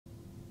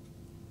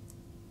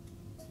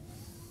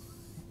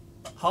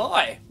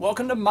Hi,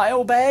 welcome to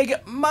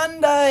Mailbag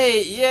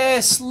Monday.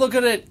 Yes, look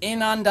at it,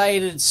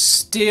 inundated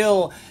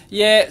still.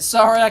 Yeah,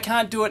 sorry I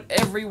can't do it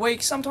every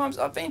week. Sometimes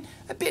I've been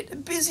a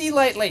bit busy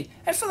lately.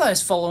 And for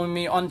those following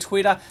me on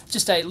Twitter,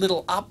 just a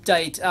little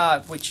update,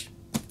 which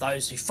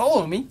those who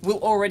follow me will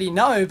already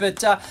know, but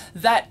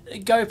that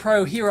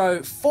GoPro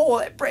Hero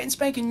 4, that brand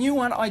spanking new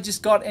one I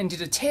just got and did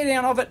a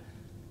teardown of it,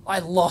 I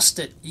lost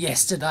it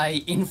yesterday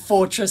in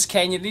Fortress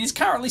Canyon. It is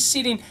currently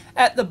sitting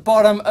at the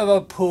bottom of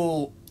a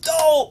pool.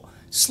 Oh!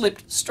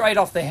 Slipped straight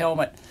off the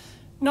helmet.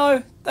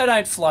 No, they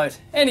don't float.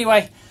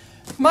 Anyway,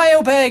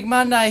 Mailbag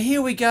Monday,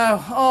 here we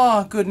go.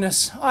 Oh,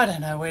 goodness, I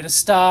don't know where to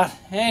start.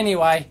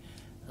 Anyway,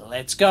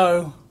 let's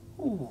go.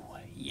 Ooh,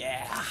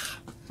 yeah.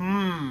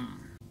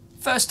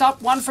 First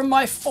up, one from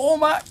my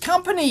former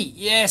company.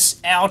 Yes,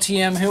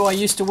 Altium, who I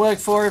used to work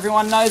for,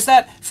 everyone knows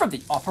that, from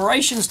the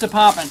operations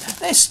department.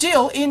 They're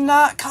still in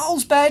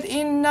Carlsbad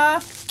in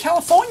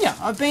California.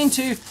 I've been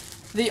to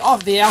the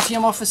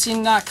Altium office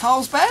in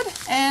Carlsbad,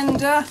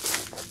 and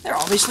they're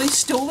obviously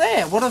still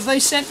there. What have they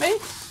sent me?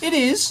 It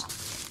is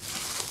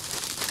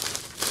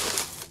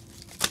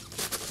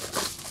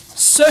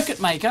circuit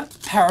maker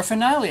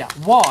paraphernalia.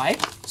 Why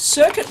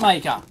circuit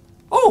maker?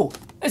 Oh,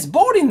 there's a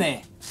board in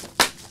there.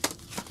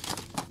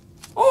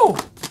 Oh,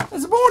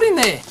 there's a board in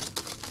there.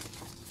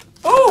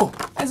 Oh,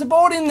 there's a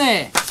board in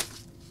there.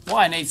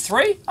 Why I need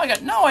 3? I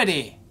got no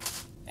idea.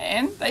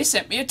 And they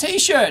sent me a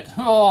t-shirt.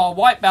 Oh,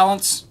 white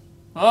balance.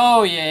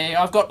 Oh yeah,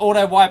 I've got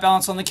auto white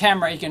balance on the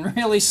camera. You can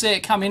really see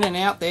it come in and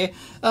out there.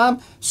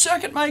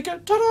 Circuit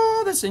maker,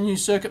 ta-da! That's a new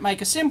circuit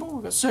maker symbol.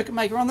 We've got circuit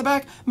maker on the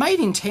back. Made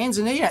in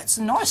Tanzania. It's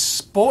a nice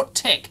sport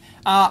tech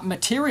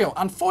material.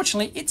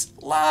 Unfortunately, it's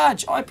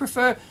large. I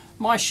prefer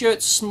my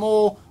shirts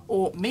small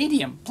or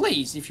medium,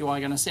 please, if you are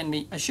going to send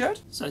me a shirt.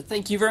 So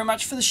thank you very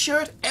much for the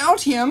shirt.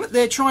 Altium,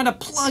 they're trying to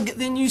plug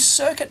their new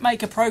circuit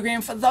maker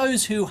program. For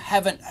those who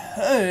haven't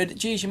heard,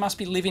 geez, you must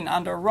be living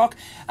under a rock.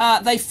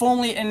 They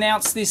formally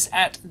announced this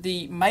at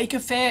the Maker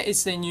Fair.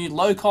 It's their new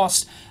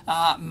low-cost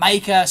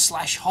maker /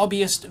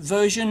 hobbyist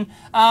version.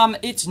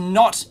 It's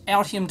not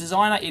Altium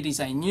Designer. It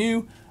is a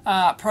new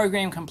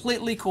program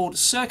completely called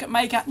Circuit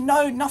Maker.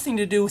 No, nothing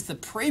to do with the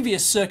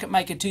previous Circuit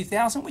Maker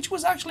 2000, which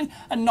was actually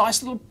a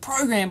nice little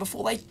program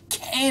before they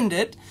canned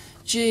it.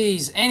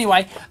 Geez.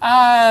 Anyway,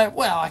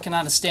 well, I can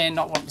understand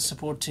not wanting to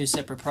support 2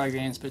 separate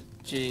programs, but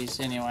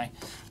geez, anyway,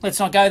 let's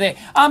not go there.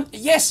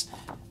 Yes,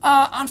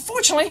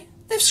 unfortunately,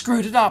 they've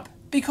screwed it up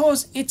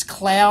because it's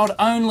cloud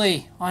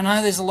only. I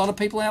know there's a lot of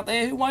people out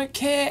there who won't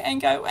care and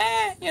go,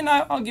 you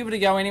know, I'll give it a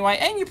go anyway,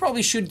 and you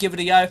probably should give it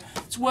a go.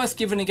 It's worth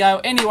giving a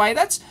go anyway.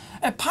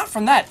 Apart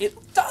from that,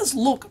 it does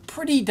look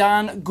pretty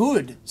darn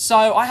good. So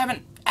I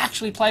haven't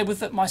actually played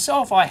with it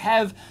myself. I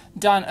have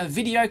done a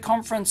video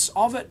conference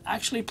of it,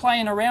 actually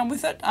playing around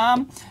with it.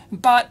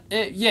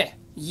 Yeah,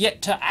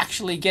 yet to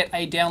actually get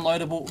a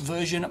downloadable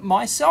version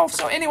myself.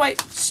 So anyway,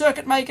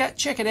 Circuit Maker,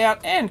 check it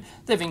out. And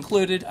they've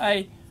included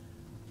a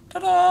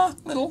ta-da,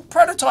 little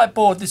prototype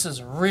board. This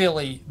is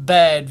really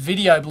bad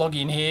video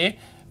blogging here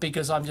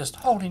because I'm just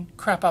holding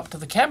crap up to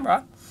the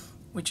camera,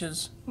 which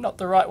is not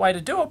the right way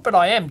to do it, but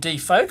I am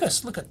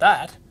defocused. Look at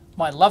that.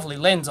 My lovely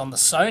lens on the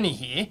Sony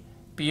here.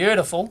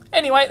 Beautiful.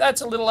 Anyway,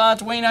 that's a little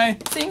Arduino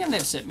thing, and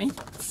they've sent me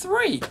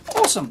 3.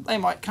 Awesome. They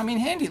might come in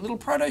handy. Little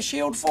proto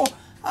shield for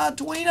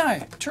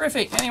Arduino.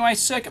 Terrific. Anyway,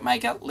 Circuit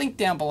Maker, link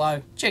down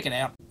below. Check it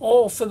out.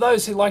 Or for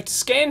those who like to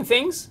scan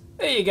things,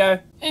 there you go.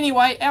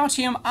 Anyway,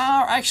 Altium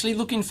are actually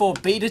looking for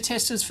beta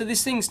testers for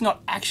this thing. It's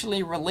not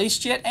actually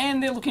released yet,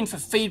 and they're looking for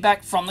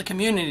feedback from the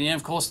community. And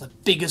of course, the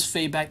biggest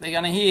feedback they're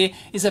going to hear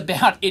is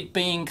about it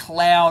being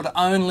cloud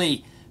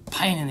only.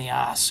 Pain in the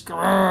ass.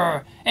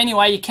 Grrr.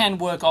 Anyway, you can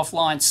work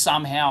offline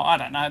somehow. I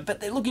don't know, but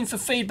they're looking for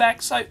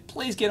feedback, so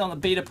please get on the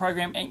beta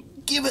program and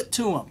give it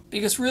to them.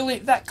 Because really,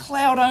 that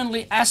cloud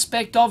only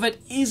aspect of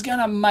it is going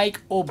to make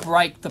or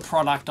break the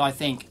product, I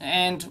think.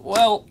 And,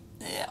 well,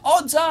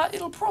 odds are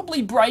it'll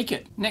probably break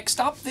it. Next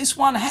up, this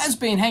one has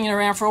been hanging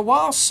around for a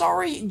while.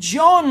 Sorry,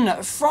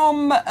 John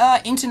from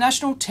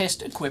International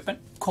Test Equipment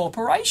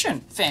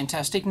Corporation.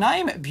 Fantastic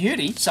name,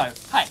 beauty. So,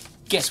 hey,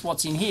 guess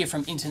what's in here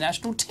from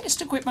International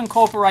Test Equipment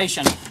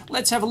Corporation?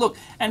 Let's have a look.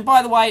 And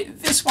by the way,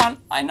 this one,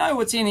 I know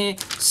what's in here.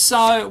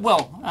 So,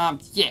 well,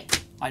 yeah,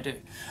 I do.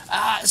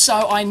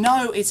 So I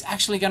know it's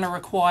actually going to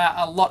require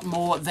a lot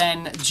more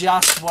than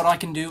just what I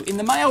can do in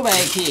the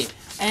mailbag here.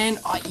 And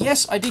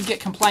yes, I did get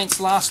complaints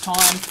last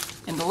time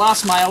in the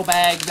last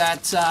mailbag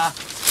that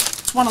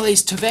it's one of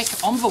these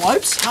Tvec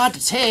envelopes, hard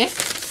to tear.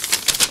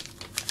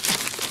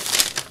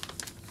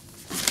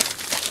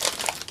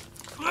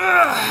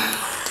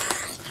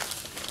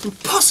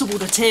 Impossible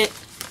to tear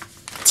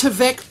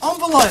Tvec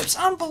envelopes.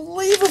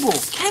 Unbelievable.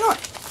 Cannot.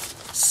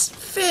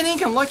 Fair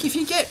income. Like if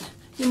you get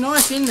your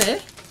knife in there,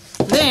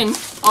 then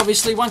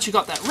obviously once you've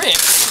got that rip,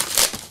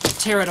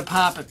 tear it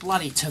apart. But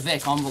bloody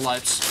Tvec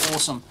envelopes.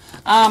 Awesome.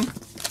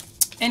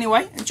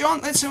 Anyway,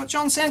 John, let's see what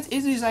John sent.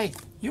 It is a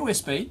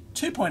USB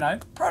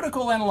 2.0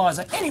 protocol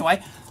analyzer.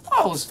 Anyway,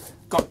 I was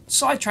got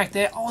sidetracked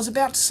there. I was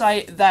about to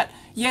say that,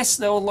 yes,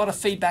 there was a lot of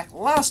feedback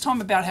last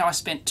time about how I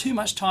spent too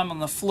much time on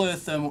the FLIR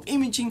thermal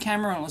imaging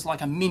camera, and it was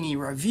like a mini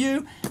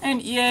review.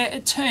 And yeah,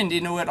 it turned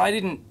into it. I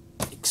didn't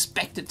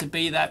expect it to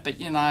be that, but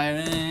you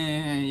know,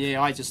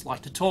 yeah, I just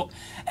like to talk.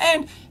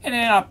 And it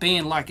ended up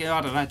being like, I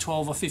don't know,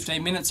 12 or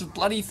 15 minutes of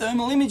bloody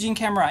thermal imaging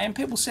camera. And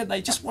people said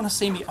they just want to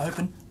see me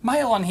open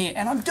mail on here,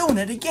 and I'm doing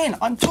it again.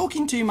 I'm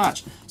talking too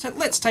much. So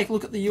let's take a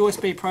look at the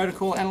USB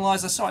protocol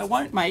analyzer so I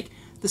won't make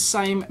the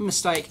same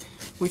mistake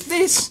with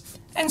this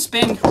and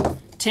spend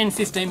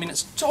 10-15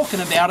 minutes talking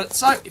about it.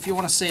 So if you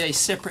want to see a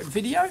separate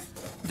video,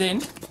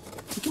 then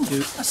you can do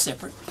a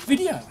separate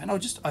video, and I'll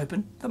just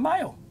open the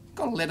mail.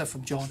 Got a letter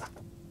from John.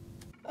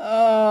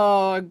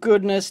 Oh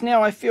goodness,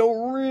 now I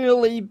feel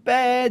really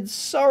bad.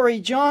 Sorry,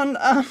 John.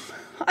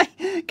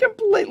 I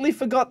completely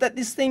forgot that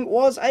this thing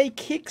was a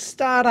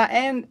Kickstarter,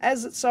 and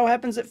as it so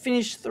happens, it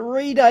finished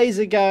 3 days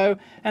ago,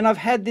 and I've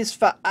had this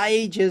for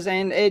ages,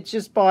 and it's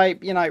just by,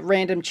 you know,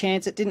 random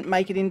chance it didn't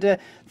make it into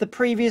the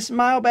previous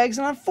mailbags,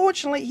 and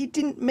unfortunately he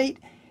didn't meet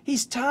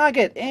his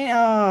target.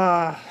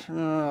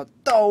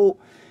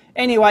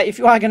 Anyway, if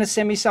you are going to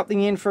send me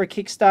something in for a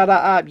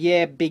Kickstarter,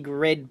 yeah, big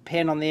red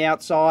pen on the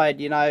outside,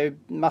 you know,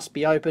 must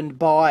be opened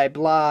by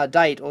blah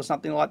date or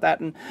something like that,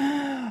 and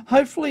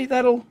hopefully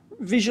that'll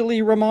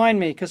visually remind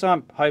me, because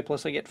I'm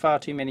hopeless. I get far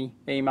too many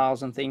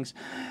emails and things.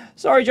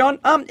 Sorry, John.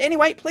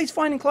 Anyway, please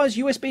find enclosed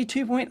USB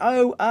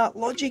 2.0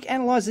 logic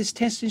analyzer. This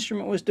test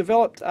instrument was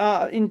developed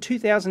in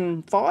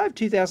 2005,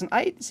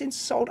 2008, since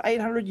sold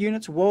 800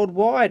 units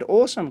worldwide.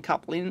 Awesome.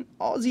 Couple in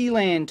Aussie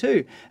land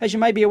too. As you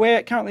may be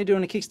aware, currently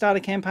doing a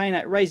Kickstarter campaign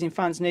at raising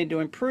funds needed to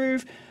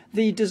improve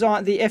the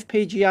design, the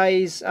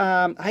FPGA's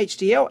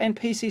HDL and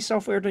PC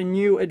software to a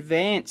new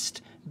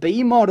advanced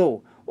B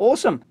model.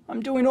 Awesome.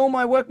 I'm doing all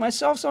my work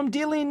myself, so I'm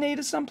dearly in need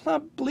of some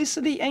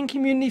publicity and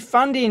community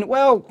funding.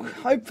 Well,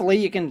 hopefully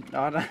you can,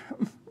 I don't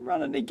know,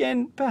 run it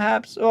again,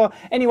 perhaps. Or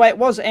anyway, it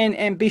was an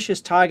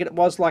ambitious target. It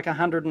was like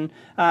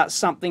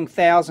 $100-something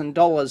thousand,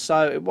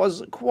 so it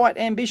was quite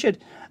ambitious.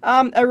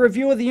 A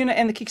review of the unit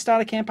and the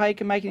Kickstarter campaign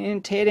can make it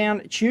in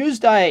Teardown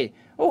Tuesday.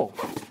 Oh,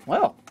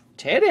 well,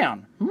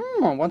 teardown.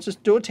 Wants us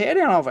to do a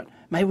teardown of it.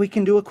 Maybe we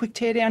can do a quick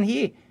teardown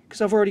here,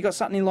 because I've already got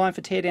something in line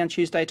for Teardown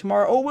Tuesday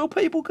tomorrow. Or will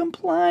people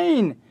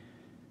complain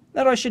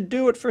that I should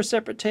do it for a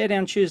separate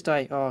Teardown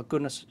Tuesday? Oh,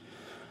 goodness.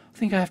 I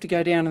think I have to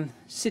go down and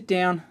sit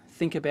down,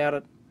 think about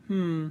it.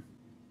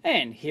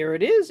 And here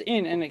it is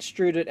in an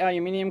extruded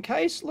aluminium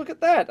case. Look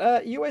at that.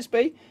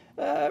 USB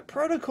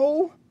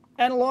protocol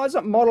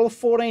analyzer model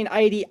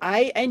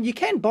 1480A. And you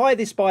can buy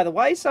this, by the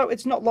way, so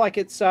it's not like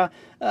it's a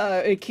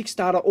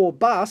Kickstarter or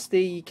bust.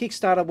 The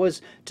Kickstarter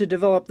was to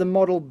develop the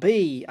Model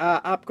B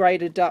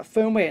upgraded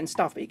firmware and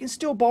stuff, but you can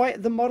still buy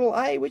the Model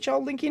A, which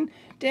I'll link in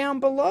down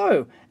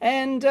below.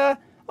 And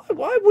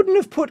I wouldn't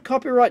have put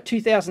copyright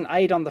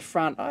 2008 on the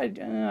front. I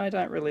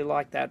don't really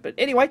like that. But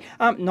anyway,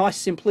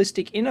 nice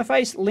simplistic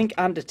interface. Link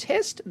under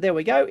test. There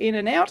we go, in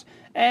and out.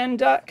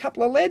 And a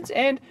couple of LEDs,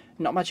 and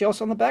not much else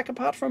on the back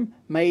apart from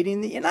made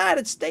in the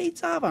United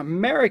States of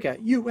America,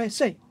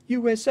 USA,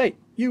 USA,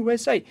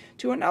 USA,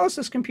 to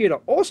analysis computer.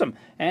 Awesome.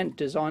 And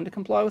designed to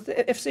comply with the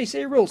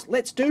FCC rules.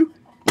 Let's do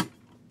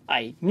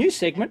a new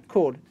segment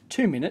called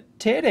 2-Minute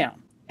Teardown.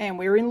 And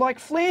we're in like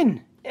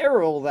Flynn.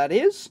 Errol, that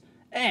is.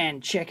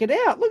 And check it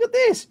out. Look at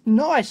this.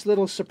 Nice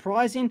little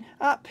surprising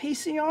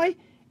PCI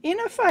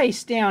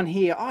interface down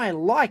here. I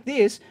like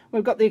this.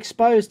 We've got the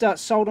exposed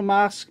solder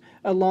mask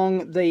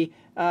along the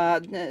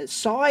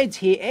sides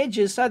here,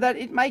 edges, so that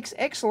it makes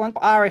excellent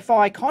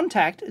RFI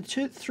contact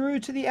through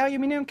to the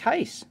aluminium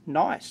case.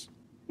 Nice.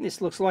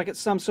 This looks like it's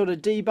some sort of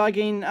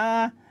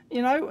debugging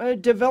you know, a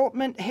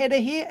development header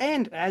here,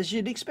 and as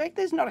you'd expect,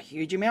 there's not a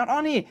huge amount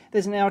on here.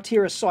 There's an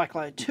Altera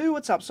Cyclo 2,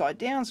 it's upside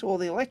down, so all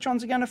the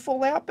electrons are going to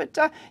fall out, but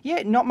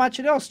yeah, not much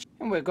else.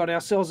 And we've got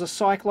ourselves a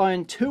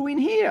Cyclone 2 in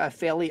here, a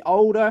fairly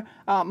older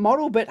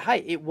model, but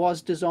hey, it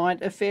was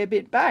designed a fair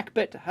bit back.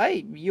 But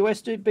hey,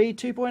 USB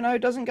 2.0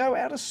 doesn't go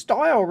out of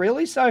style,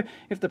 really, so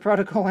if the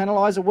protocol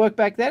analyzer worked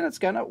back then, it's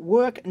going to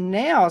work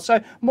now. So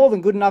more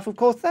than good enough, of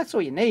course. That's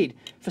all you need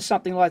for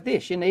something like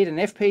this. You need an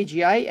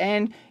FPGA,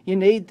 and you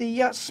need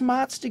the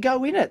smarts to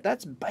go in it.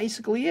 That's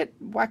basically it.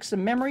 Whack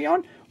some memory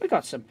on. We've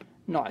got some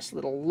nice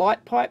little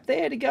light pipe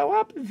there to go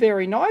up.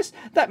 Very nice.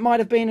 That might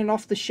have been an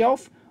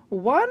off-the-shelf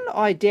one.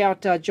 I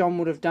doubt John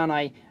would have done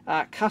a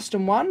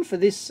custom one for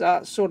this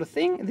sort of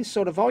thing, this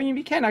sort of volume.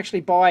 You can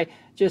actually buy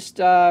just,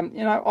 you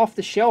know,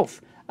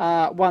 off-the-shelf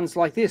ones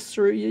like this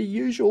through your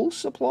usual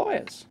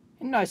suppliers.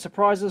 And no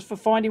surprises for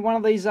finding one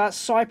of these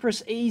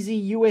Cypress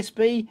Easy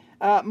USB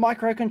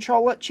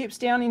microcontroller chips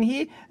down in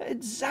here.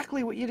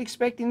 Exactly what you'd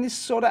expect in this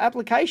sort of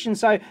application.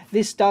 So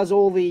this does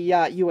all the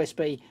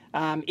USB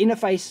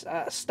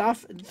interface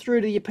stuff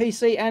through to your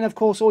PC, and of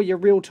course all your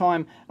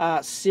real-time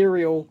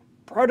serial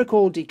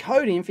protocol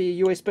decoding for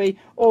your USB,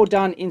 all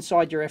done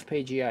inside your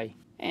FPGA.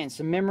 And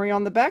some memory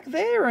on the back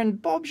there, and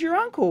Bob's your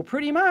uncle,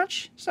 pretty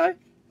much. So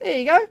there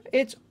you go.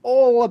 It's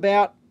all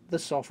about the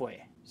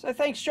software. So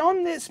thanks,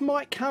 John. This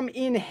might come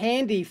in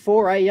handy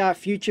for a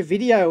future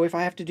video if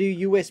I have to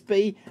do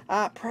USB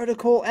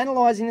protocol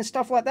analyzing and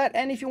stuff like that.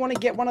 And if you want to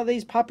get one of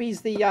these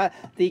puppies, the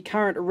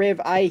current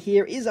Rev A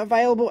here is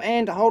available.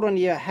 And hold on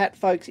to your hat,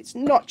 folks. It's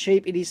not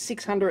cheap. It is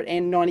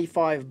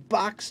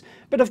 $695.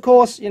 But of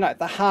course, you know,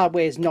 the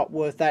hardware is not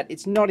worth that.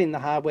 It's not in the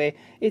hardware.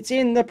 It's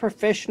in the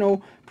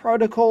professional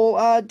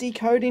protocol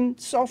decoding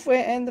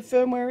software and the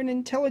firmware and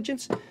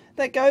intelligence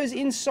that goes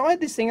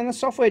inside this thing, and the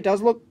software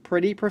does look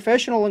pretty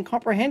professional and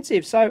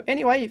comprehensive. So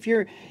anyway, if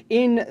you're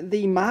in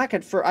the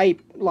market for a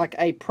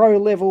pro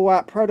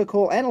level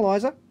protocol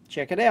analyzer,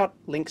 check it out.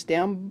 Links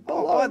down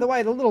below. By the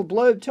way, the little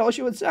blurb tells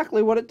you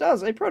exactly what it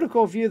does. A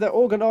protocol view that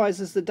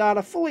organizes the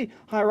data fully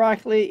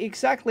hierarchically,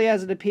 exactly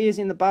as it appears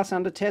in the bus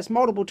under test.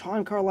 Multiple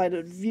time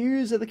correlated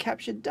views of the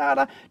captured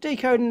data,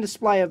 decode and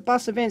display of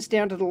bus events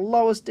down to the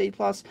lowest D+,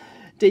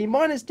 D-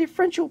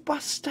 differential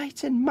bus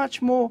states, and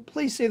much more.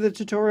 Please see the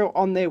tutorial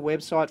on their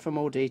website for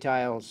more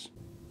details.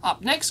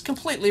 Up next,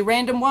 completely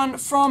random one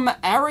from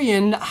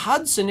Arian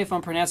Hudson, if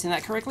I'm pronouncing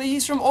that correctly.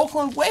 He's from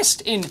Auckland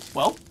West in,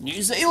 well,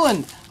 New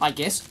Zealand, I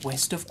guess,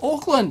 west of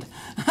Auckland.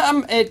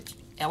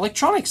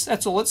 Electronics,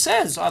 that's all it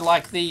says. I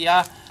like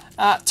the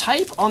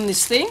tape on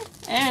this thing,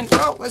 and,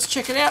 well, let's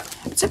check it out.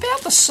 It's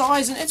about the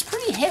size, and it's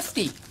pretty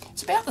hefty.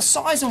 It's about the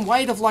size and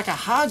weight of like a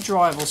hard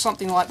drive or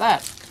something like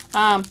that.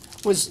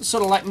 Was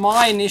sort of like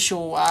my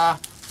initial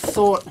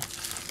thought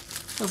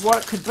of what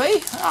it could be.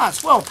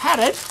 It's well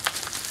padded.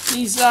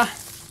 He's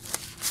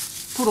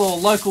put all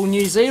local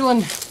New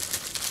Zealand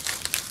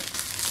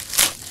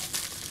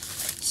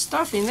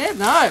stuff in there.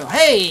 No,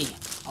 hey!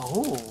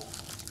 Oh,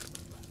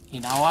 you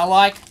know I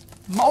like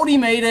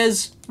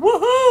multimeters.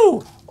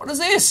 Woohoo! What is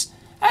this?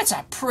 That's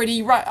a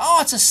pretty... Oh,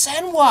 it's a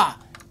Sanwa.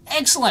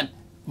 Excellent.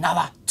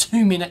 Another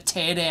 2-minute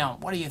teardown.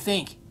 What do you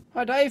think?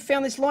 Hi Dave,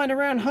 found this lying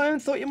around home,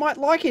 thought you might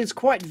like it. It's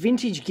quite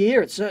vintage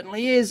gear, it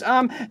certainly is.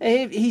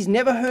 He's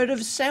never heard of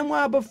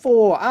Sanwa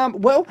before.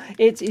 Well,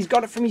 he's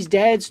got it from his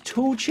dad's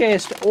tool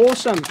chest.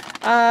 Awesome.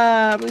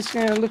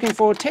 Looking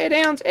for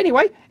teardowns.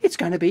 Anyway, it's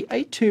going to be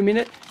a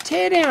 2-minute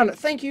teardown.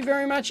 Thank you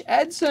very much,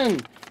 Adson.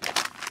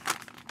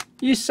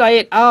 You say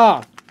it,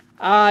 Arigin.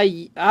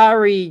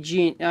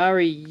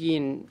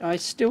 I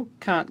still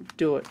can't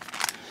do it.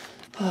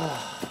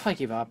 I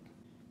give up.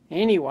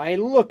 Anyway,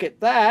 look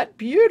at that.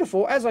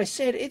 Beautiful. As I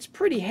said, it's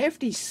pretty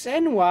hefty.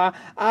 Sanwa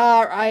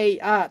are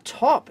a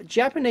top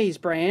Japanese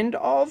brand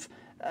of,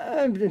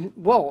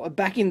 well,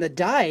 back in the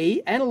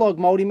day, analog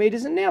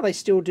multimeters, and now they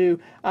still do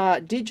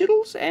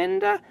digitals,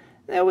 and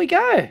there we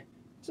go. Has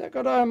that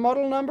got a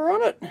model number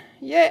on it?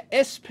 Yeah,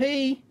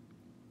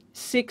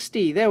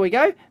 SP60. There we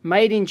go.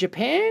 Made in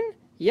Japan.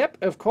 Yep,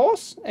 of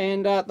course.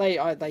 And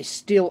they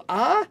still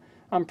are,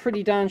 I'm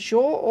pretty darn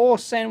sure. All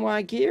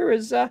Sanwa gear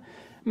is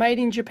made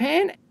in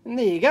Japan. And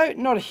there you go,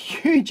 not a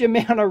huge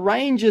amount of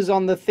ranges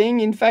on the thing.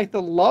 In fact,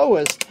 the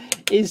lowest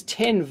is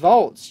 10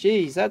 volts.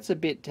 Geez, that's a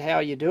bit how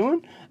you're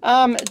doing.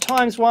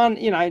 Times 1,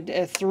 you know,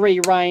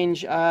 3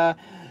 range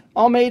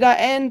ohmmeter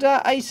and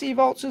AC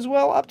volts as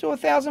well, up to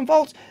 1000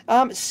 volts.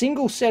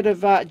 Single set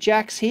of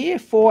jacks here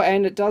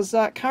and it does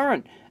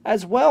current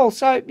as well.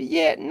 So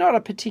yeah, not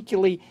a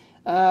particularly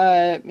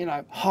you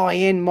know,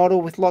 high-end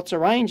model with lots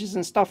of ranges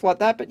and stuff like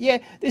that. But yeah,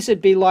 this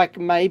would be like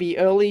maybe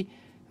early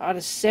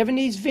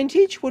 70s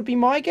vintage would be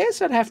my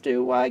guess. I'd have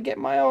to get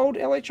my old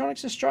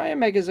Electronics Australia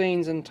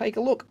magazines and take a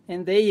look.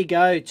 And there you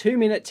go,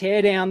 2-minute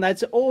teardown.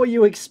 That's all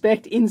you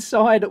expect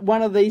inside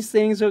one of these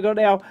things. We've got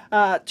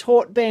our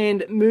taut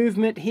band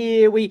movement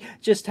here. We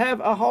just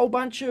have a whole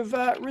bunch of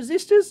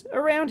resistors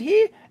around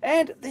here,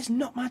 and there's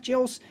not much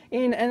else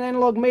in an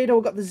analog meter.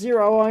 We've got the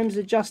 0 ohms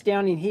are just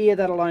down in here.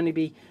 That'll only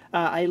be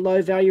a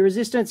low value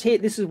resistance here.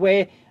 This is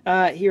where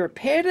here I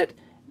paired it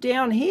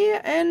down here,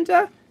 and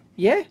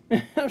yeah,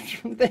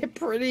 they're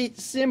pretty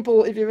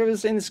simple if you've ever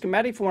seen the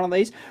schematic for one of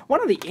these. One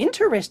of the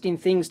interesting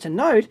things to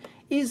note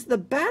is the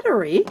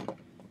battery.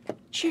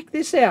 Check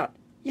this out.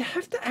 You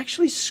have to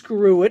actually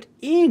screw it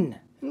in.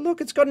 Look,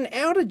 it's got an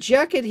outer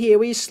jacket here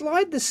where you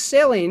slide the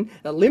cell in,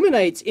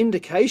 eliminates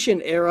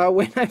indication error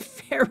when a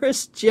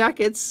ferrous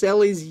jacket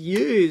cell is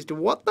used.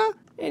 What the?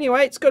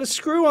 Anyway, it's got a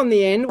screw on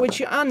the end which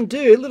you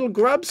undo, a little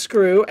grub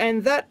screw,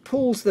 and that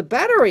pulls the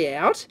battery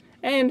out.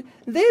 And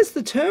there's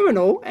the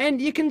terminal,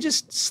 and you can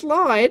just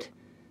slide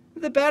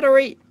the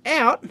battery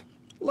out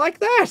like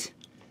that.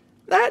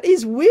 That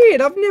is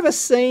weird. I've never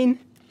seen,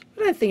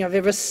 I don't think I've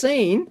ever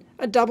seen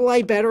a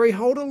AA battery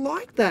holder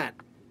like that.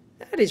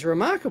 That is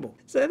remarkable.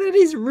 So that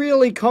is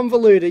really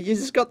convoluted. You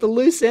just got the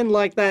loose end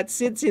like that,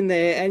 sits in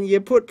there, and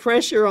you put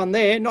pressure on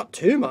there, not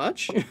too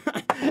much,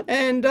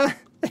 and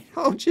it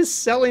holds your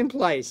cell in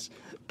place.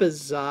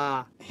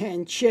 Bizarre.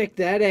 And check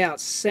that out,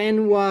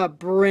 Sanwa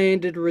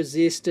branded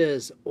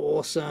resistors.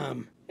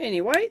 Awesome.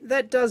 Anyway,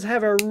 that does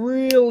have a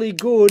really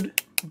good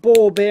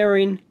ball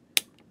bearing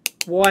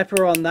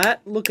wiper on that.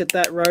 Look at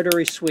that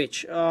rotary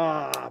switch.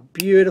 Ah,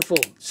 beautiful.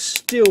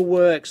 Still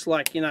works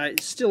like, you know,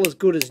 still as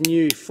good as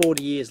new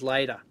 40 years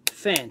later.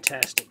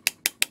 Fantastic.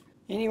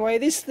 Anyway,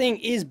 this thing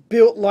is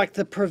built like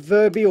the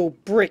proverbial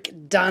brick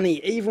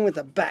dunny, even with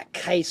the back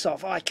case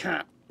off. I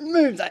can't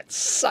move that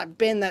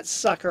bend that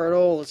sucker at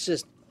all. It's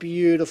just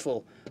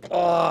beautiful.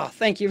 Oh,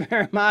 thank you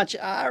very much,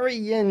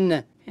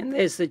 Arian. And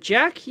there's the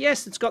jack.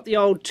 Yes, it's got the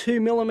old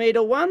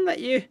 2mm one that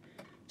you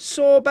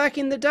saw back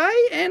in the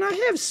day, and I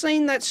have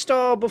seen that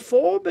style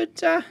before,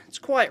 but it's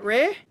quite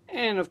rare.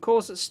 And of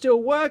course it still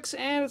works,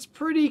 and it's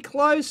pretty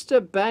close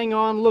to bang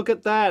on. Look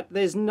at that.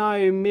 There's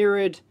no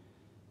mirrored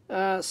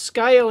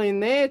scale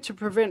in there to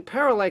prevent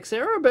parallax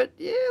error, but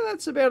yeah,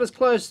 that's about as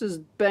close as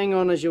bang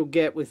on as you'll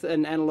get with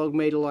an analog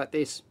meter like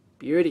this.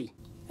 Beauty.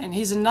 And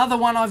here's another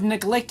one I've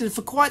neglected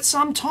for quite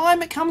some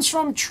time. It comes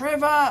from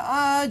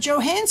Trevor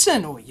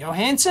Johansson, or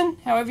Johansson,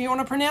 however you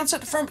want to pronounce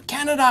it, from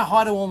Canada.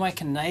 Hi to all my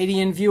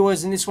Canadian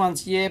viewers, and this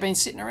one's, yeah, been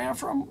sitting around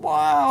for a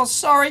while.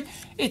 Sorry.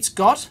 It's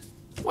got,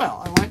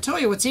 well, I won't tell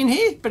you what's in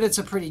here, but it's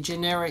a pretty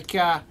generic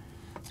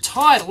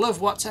title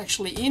of what's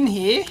actually in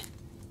here.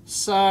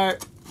 So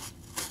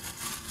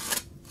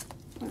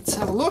let's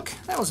have a look.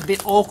 That was a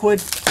bit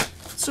awkward,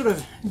 sort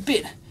of a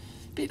bit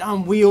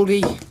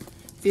unwieldy.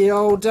 The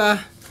old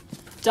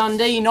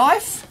Dundee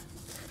knife.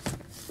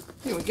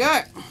 Here we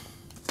go.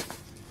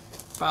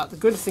 But the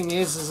good thing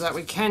is that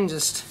we can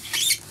just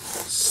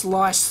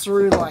slice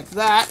through like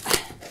that.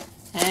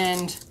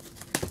 And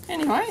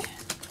anyway,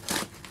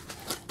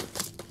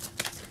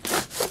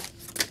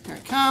 here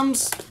it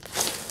comes.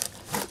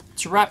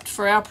 It's wrapped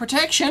for our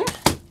protection.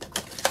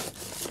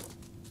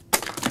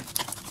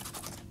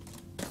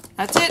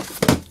 That's it.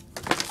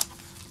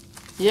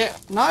 Yeah,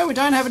 no, we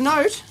don't have a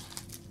note.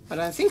 I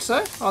don't think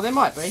so. Oh, there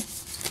might be.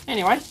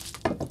 Anyway.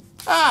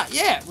 Ah,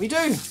 yeah, we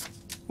do.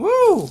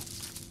 Woo!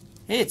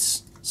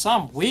 It's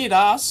some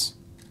weird-ass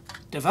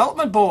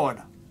development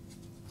board.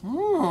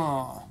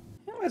 Oh.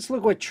 Let's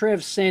look what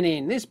Trev sent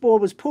in. This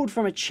board was pulled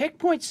from a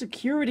checkpoint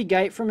security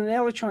gate from an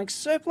electronics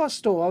surplus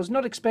store. I was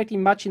not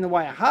expecting much in the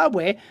way of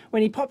hardware.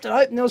 When he popped it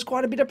open, there was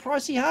quite a bit of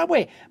pricey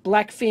hardware.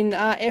 Blackfin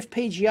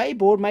FPGA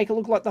board make it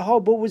look like the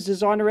whole board was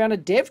designed around a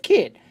dev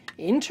kit.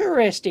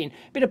 Interesting.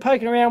 Bit of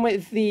poking around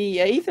with the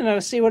Ethernet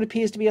to see what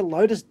appears to be a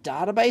Lotus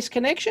database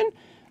connection.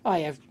 I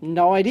have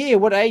no idea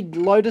what a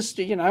Lotus,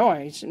 you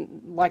know,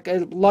 like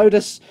a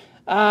Lotus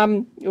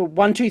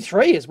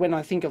 123 is when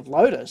I think of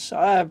Lotus.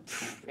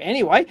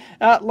 Anyway,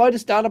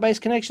 Lotus database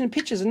connection.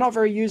 Pictures are not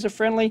very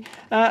user-friendly,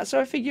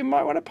 so I figure you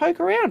might want to poke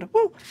around.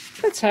 Well,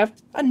 let's have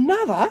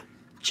another.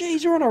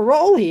 Geez, you're on a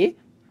roll here.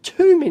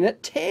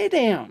 2-minute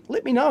teardown.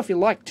 Let me know if you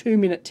like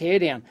 2-minute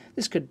teardown.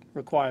 This could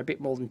require a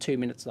bit more than 2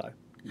 minutes, though.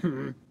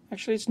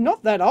 Actually, it's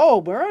not that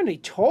old. We're only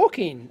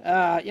talking,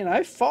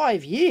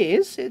 5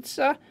 years. It's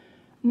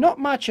not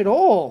much at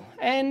all.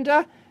 And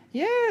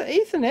yeah,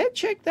 Ethernet,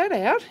 check that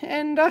out.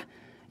 And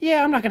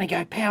yeah, I'm not going to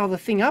go power the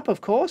thing up,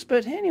 of course.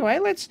 But anyway,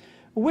 let's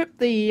whip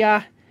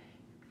the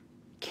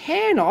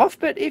can off.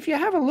 But if you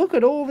have a look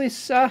at all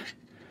this,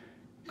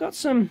 got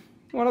some,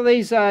 one of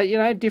these,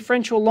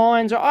 differential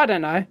lines, or I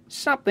don't know,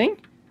 something.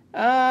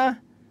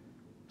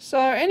 So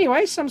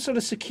anyway, some sort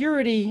of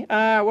security,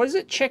 what is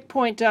it?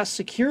 Checkpoint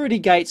security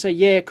gate. So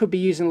yeah, it could be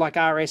using like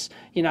RS,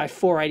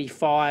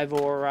 485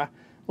 or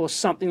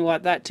something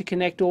like that to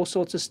connect all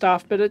sorts of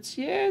stuff. But it's,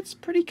 yeah, it's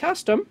pretty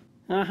custom.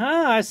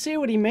 I see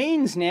what he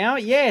means now.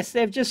 Yes,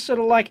 they've just sort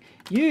of like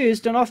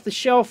used an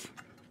off-the-shelf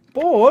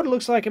board.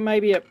 Looks like it may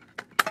be a,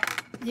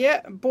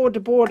 yeah, board to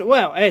board.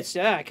 Well, it's,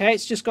 okay,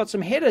 it's just got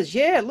some headers.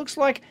 Yeah, it looks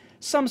like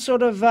some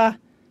sort of,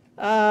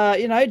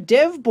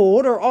 dev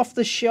board or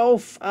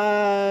off-the-shelf,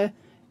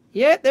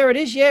 yeah, there it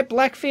is. Yeah,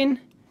 Blackfin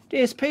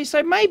DSP.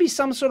 So maybe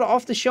some sort of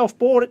off-the-shelf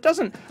board. It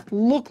doesn't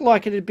look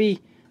like it'd be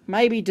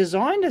maybe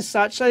designed as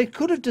such. So they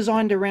could have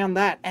designed around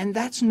that. And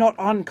that's not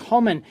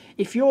uncommon.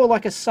 If you're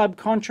like a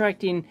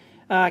subcontracting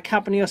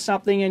company or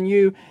something and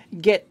you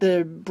get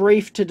the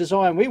brief to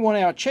design, we want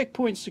our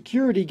checkpoint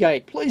security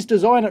gate. Please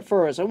design it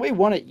for us. And we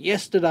want it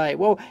yesterday.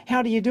 Well,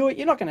 how do you do it?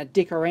 You're not going to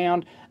dick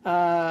around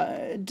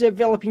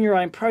developing your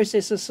own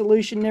processor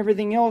solution and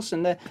everything else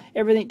and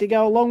everything to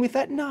go along with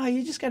that. No,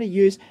 you're just going to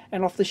use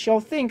an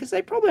off-the-shelf thing because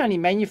they probably only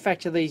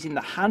manufacture these in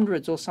the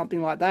hundreds or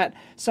something like that.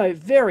 So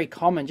very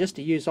common just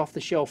to use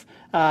off-the-shelf,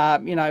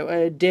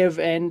 dev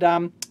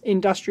and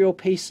industrial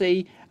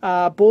PC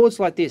boards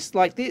like this.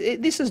 Like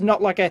this is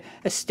not like a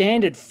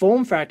standard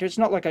form factor. It's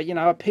not like a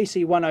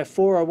PC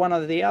 104 or one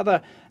of the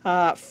other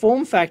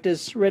form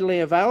factors readily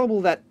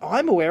available that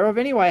I'm aware of.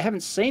 Anyway, I haven't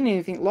seen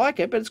anything like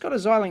it, but it's got a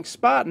Xilinx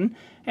Spartan,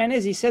 and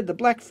as he said, the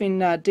Blackfin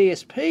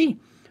DSP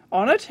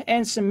on it,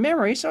 and some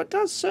memory, so it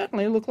does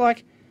certainly look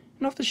like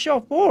an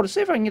off-the-shelf board. Let's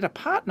see if I can get a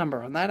part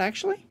number on that,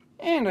 actually.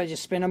 And I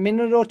just spent a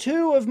minute or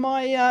two of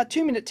my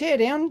 2-minute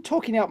teardown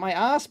talking out my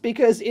ass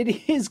because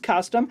it is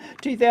custom.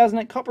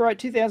 2000 copyright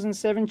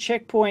 2007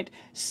 Checkpoint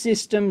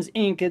Systems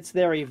Inc. It's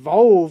their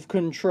Evolve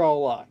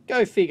controller.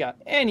 Go figure.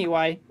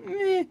 Anyway,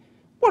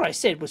 what I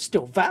said was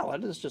still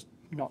valid. It's just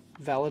not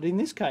valid in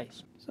this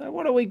case. So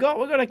what do we got?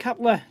 We've got a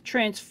couple of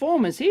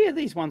transformers here.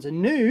 These ones are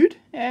nude,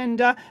 and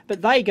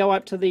but they go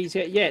up to these.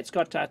 Yeah, it's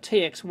got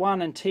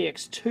TX1 and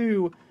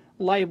TX2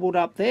 labelled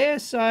up there.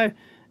 So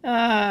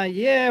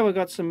yeah, we've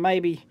got some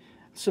maybe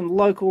some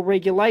local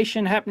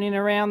regulation happening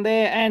around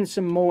there, and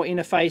some more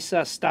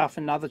interface stuff,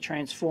 another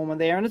transformer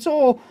there, and it's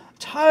all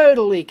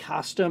totally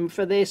custom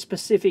for their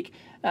specific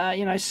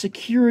you know,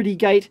 security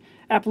gate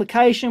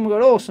application. We've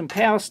got awesome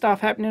power stuff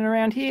happening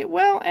around here.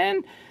 Well,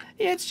 and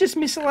yeah, it's just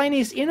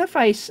miscellaneous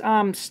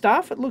interface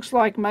stuff. It looks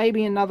like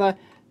maybe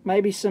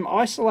some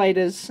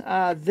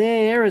isolators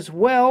there as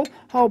well.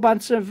 Whole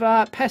bunch of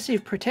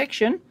passive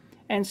protection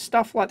and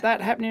stuff like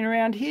that happening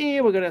around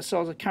here. We've got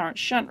ourselves a current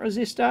shunt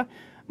resistor.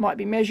 Might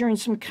be measuring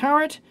some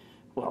current.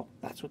 Well,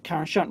 that's what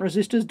current shunt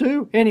resistors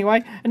do.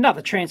 Anyway,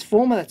 another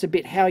transformer. That's a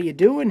bit how you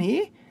doing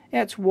here.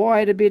 It's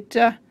wired a bit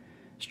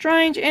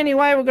strange.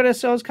 Anyway, we've got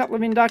ourselves a couple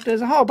of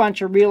inductors, a whole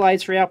bunch of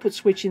relays for output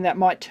switching that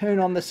might turn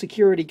on the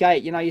security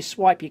gate. You know, you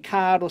swipe your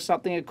card or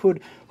something, it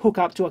could hook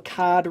up to a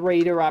card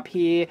reader up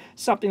here,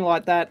 something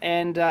like that,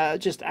 and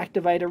just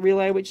activate a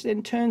relay which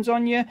then turns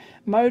on your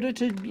motor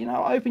to, you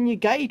know, open your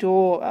gate.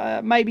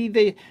 Or maybe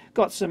they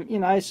got some, you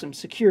know, some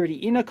security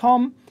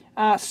intercom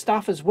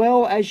stuff as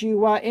well as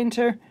you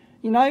enter,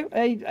 you know,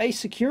 a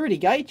security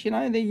gate. You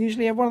know, they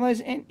usually have one of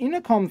those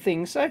intercom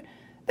things. So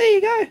there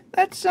you go.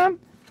 That's a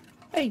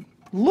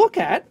look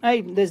at.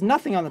 There's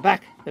nothing on the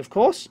back, of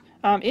course.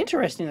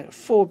 Interesting,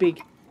 4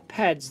 big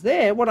pads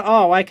there. What?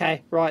 Oh,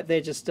 okay, right. They're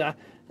just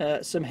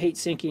some heat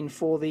sinking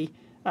for the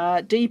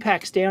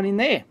D-packs down in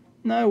there.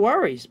 No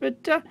worries.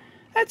 But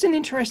that's an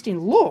interesting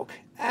look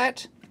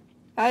at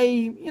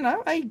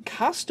a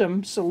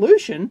custom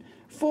solution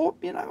for,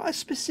 you know, a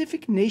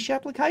specific niche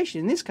application.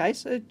 In this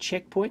case, a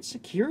checkpoint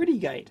security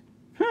gate.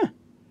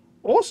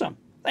 Awesome.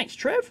 Thanks,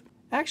 Trev.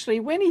 Actually,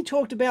 when he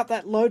talked about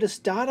that Lotus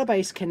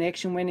database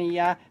connection, when he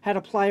had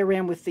to play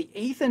around with the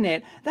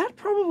Ethernet, that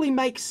probably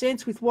makes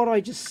sense with what I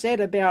just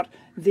said about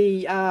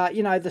the,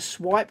 you know, the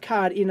swipe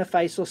card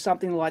interface or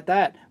something like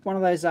that. One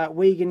of those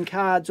Wigan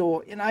cards,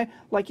 or, you know,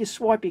 like you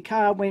swipe your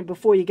card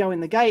before you go in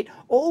the gate.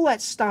 All that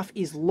stuff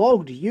is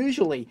logged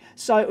usually.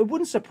 So it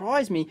wouldn't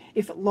surprise me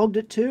if it logged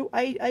it to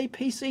a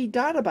PC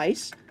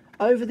database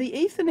over the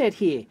Ethernet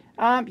here.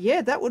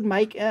 Yeah, that would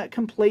make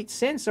complete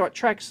sense. So it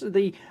tracks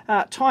the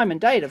time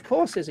and date. Of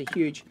course, there's a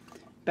huge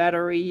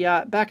battery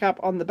backup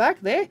on the back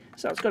there.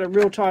 So it's got a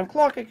real-time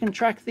clock. It can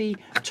track the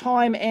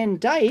time and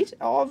date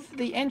of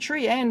the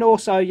entry, and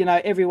also, you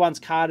know, everyone's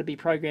card to be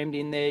programmed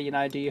in there. You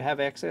know, do you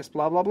have access,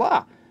 blah, blah,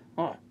 blah.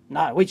 Oh,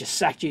 no, we just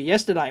sacked you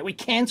yesterday. We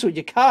cancelled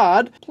your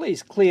card.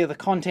 Please clear the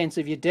contents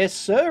of your desk,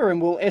 sir,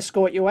 and we'll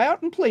escort you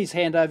out, and please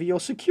hand over your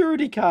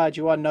security card.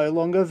 You are no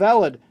longer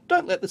valid.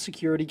 Don't let the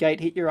security gate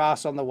hit your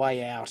ass on the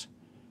way out.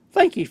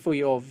 Thank you for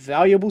your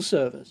valuable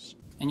service.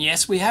 And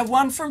yes, we have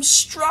one from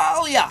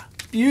Australia.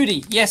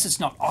 Beauty. Yes, it's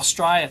not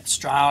Australia, it's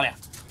Australia.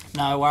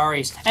 No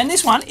worries. And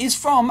this one is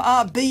from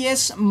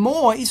BS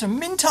Moore. He's from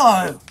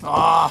Minto.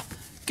 Ah,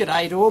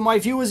 g'day to all my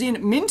viewers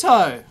in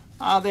Minto.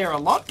 Are there a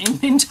lot in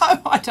Minto?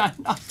 I don't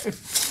know.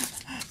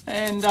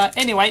 And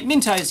anyway,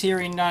 Minto's here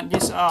in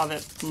this. Oh,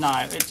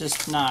 no, it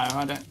just, no,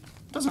 I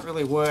don't. Doesn't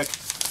really work.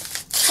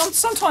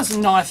 Sometimes the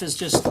knife is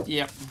just,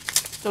 yep,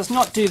 does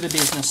not do the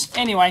business.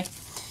 Anyway,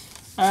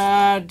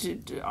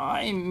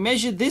 I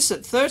measured this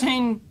at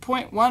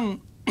 13.1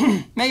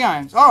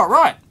 megohms. Oh,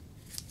 right.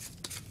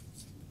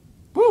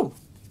 Woo,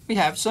 we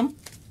have some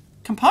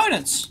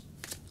components.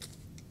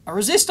 A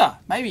resistor,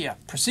 maybe a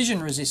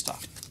precision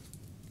resistor.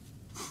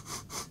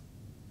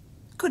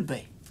 Could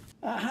be.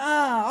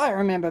 Aha, I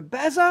remember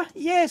Bazza.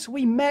 Yes,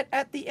 we met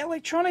at the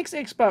Electronics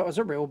Expo. It was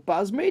a real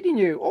buzz meeting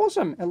you.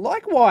 Awesome. And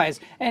likewise.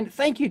 And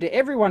thank you to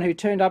everyone who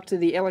turned up to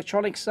the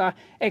Electronics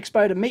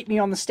Expo to meet me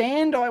on the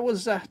stand. I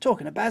was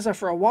talking to Bazza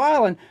for a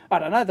while, and I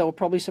don't know, there were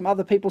probably some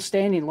other people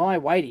standing in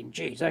line waiting.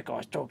 Geez, that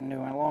guy's talking to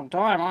him a long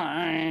time.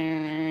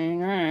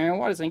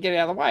 Why doesn't he get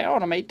out of the way? I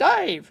want to meet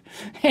Dave.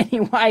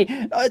 Anyway,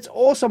 it's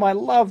awesome. I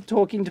love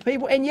talking to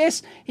people. And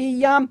yes,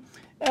 he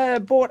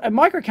bought a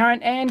microcurrent,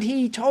 and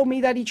he told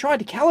me that he tried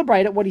to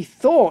calibrate it. What he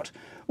thought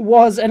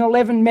was an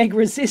 11 meg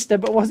resistor,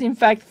 but was in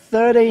fact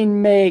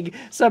 13 meg.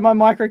 So my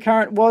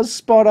microcurrent was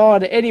spot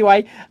on.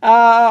 Anyway,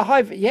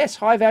 high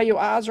value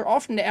R's are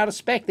often out of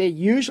spec. They're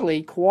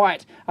usually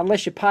quite,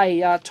 unless you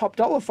pay top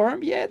dollar for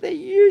them, yeah, they're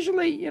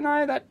usually, you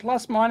know, that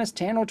plus minus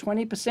 10 or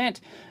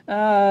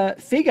 20%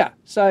 figure.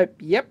 So,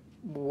 yep,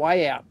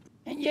 way out.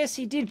 And yes,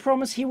 he did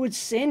promise he would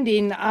send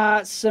in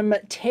some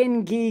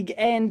 10 gig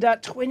and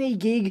 20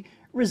 gig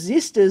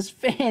resistors.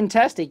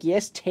 Fantastic.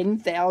 Yes,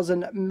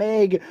 10,000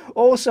 meg.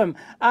 Awesome.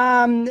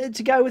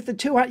 To go with the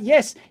 200.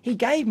 Yes, he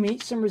gave me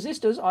some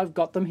resistors. I've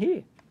got them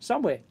here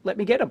somewhere. Let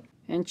me get them.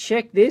 And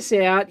check this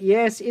out.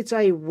 Yes, it's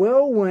a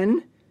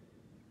Whirlwind,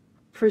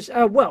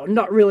 well,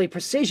 not really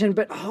precision,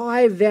 but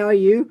high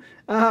value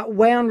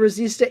wound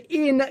resistor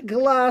in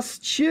glass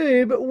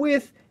tube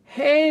with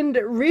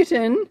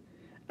handwritten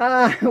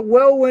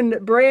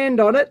Whirlwind brand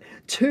on it.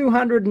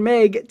 200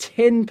 meg,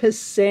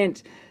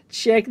 10%.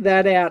 Check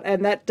that out.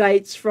 And that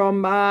dates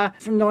from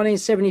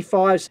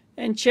 1975.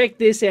 And check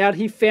this out.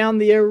 He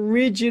found the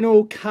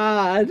original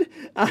card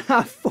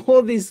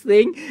for this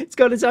thing. It's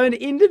got its own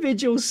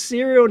individual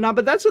serial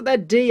number. That's what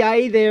that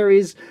DA there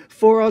is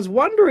for. I was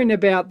wondering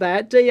about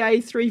that.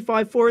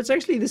 DA354. It's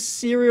actually the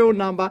serial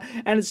number,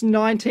 and it's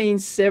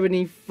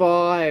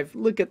 1975.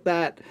 Look at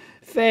that.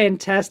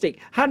 Fantastic.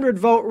 100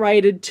 volt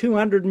rated,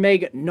 200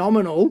 meg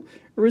nominal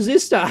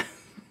resistor.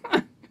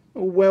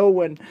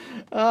 Welwyn.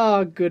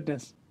 Oh,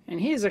 goodness. And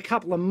here's a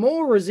couple of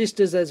more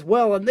resistors as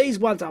well, and these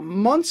ones are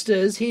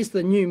monsters. Here's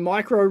the new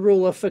micro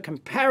ruler for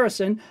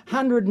comparison,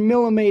 100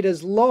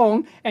 millimeters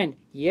long, and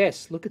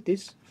yes, look at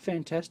this,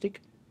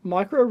 fantastic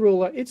micro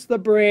ruler. It's the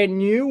brand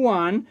new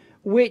one,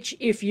 which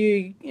if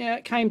you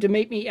came to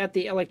meet me at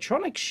the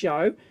electronics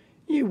show,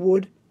 you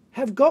would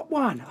have got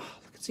one. Oh,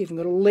 look, it's even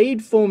got a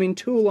lead forming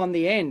tool on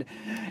the end,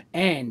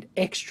 and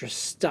extra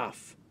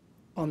stuff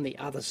on the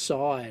other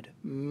side.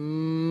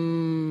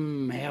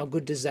 How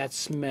good does that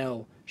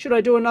smell? Should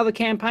I do another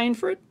campaign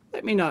for it?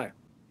 Let me know.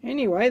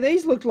 Anyway,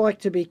 these look like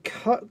to be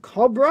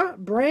Cobra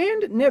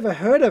brand. Never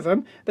heard of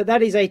them, but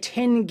that is a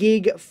 10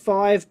 gig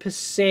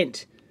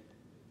 5%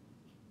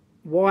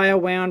 wire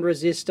wound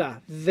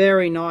resistor.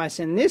 Very nice.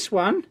 And this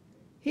one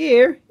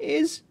here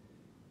is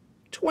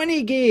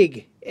 20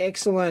 gig.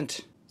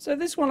 Excellent. So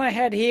this one I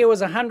had here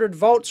was 100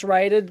 volts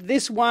rated.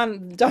 This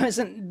one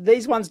doesn't.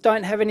 These ones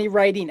don't have any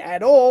rating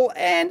at all,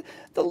 and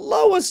the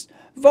lowest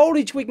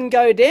voltage we can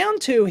go down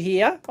to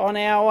here on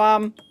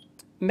our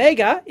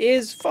Mega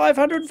is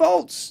 500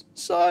 volts.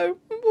 So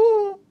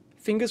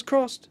fingers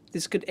crossed.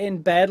 This could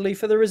end badly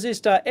for the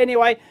resistor.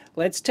 Anyway,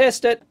 let's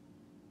test it.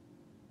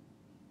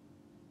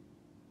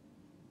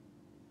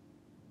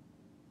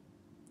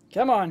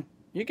 Come on,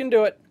 you can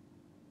do it.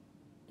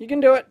 You can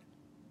do it.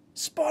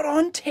 Spot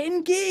on,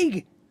 10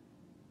 gig.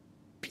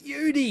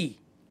 Beauty.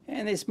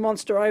 And this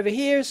monster over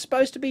here is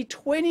supposed to be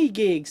 20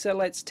 gig, so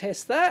let's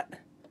test that.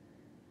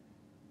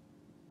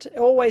 It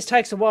always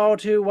takes a while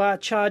to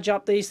charge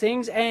up these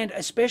things, and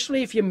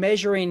especially if you're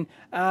measuring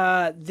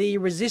the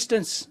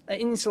resistance,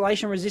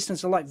 insulation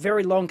resistance of like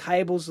very long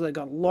cables that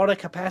got a lot of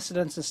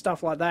capacitance and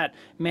stuff like that.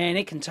 Man,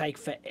 it can take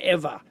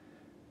forever.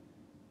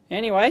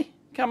 Anyway,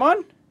 come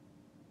on.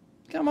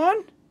 Come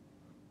on.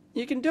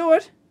 You can do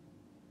it.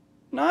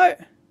 No.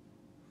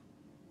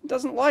 It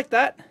doesn't like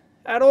that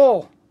at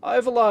all.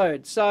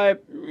 Overload. So,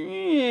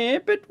 yeah,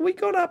 but we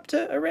got up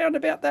to around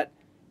about that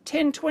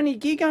 10-20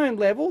 gig ohm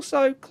level,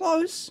 so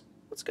close.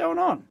 What's going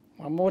on?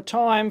 One more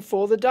time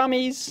for the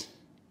dummies.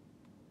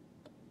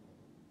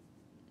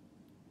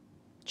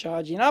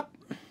 Charging up.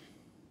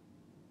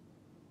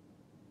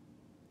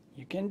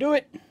 You can do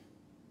it.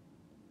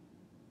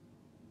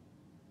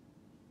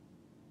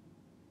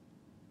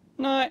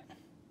 No.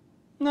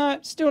 No,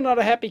 still not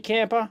a happy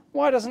camper.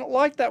 Why doesn't it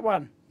like that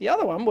one? The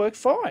other one worked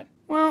fine.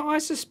 Well, I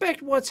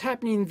suspect what's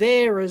happening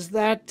there is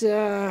that,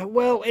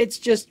 well, it's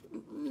just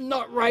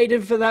not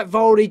rated for that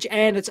voltage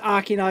and it's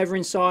arcing over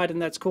inside,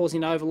 and that's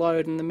causing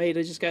overload, and the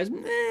meter just goes,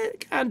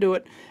 can't do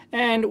it.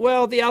 And,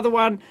 well, the other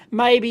one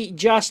maybe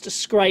just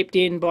scraped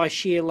in by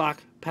sheer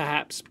luck,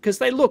 perhaps, because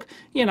they look,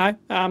 you know,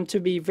 to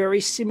be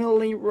very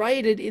similarly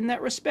rated in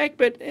that respect,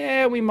 but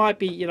we might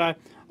be, you know,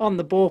 on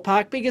the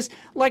ballpark, because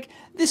like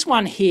this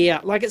one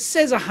here, like it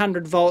says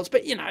 100 volts,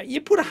 but you know,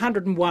 you put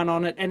 101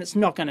 on it and it's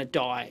not going to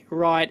die,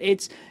 right?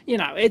 It's, you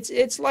know,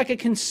 it's like a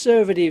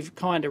conservative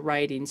kind of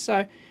rating.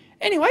 So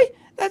anyway,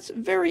 that's a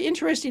very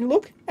interesting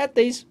look at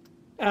these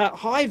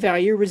high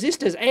value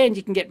resistors, and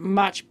you can get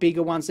much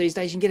bigger ones these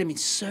days. You can get them in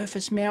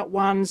surface mount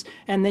ones,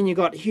 and then you've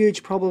got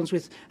huge problems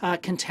with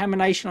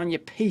contamination on your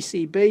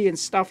PCB and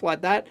stuff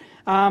like that.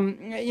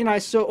 You know,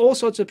 so all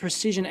sorts of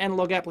precision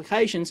analog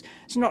applications.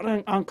 It's not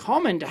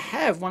uncommon to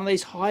have one of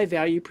these high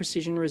value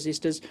precision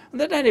resistors.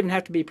 They don't even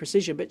have to be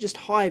precision, but just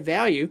high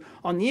value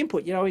on the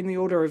input, you know, in the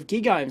order of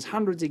gig ohms,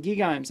 hundreds of gig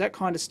ohms, that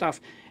kind of stuff.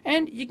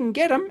 And you can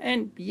get them,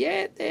 and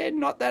yeah, they're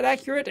not that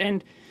accurate,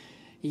 and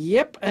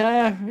yep,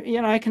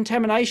 you know,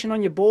 contamination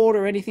on your board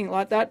or anything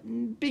like that,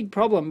 big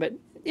problem. But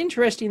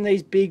interesting,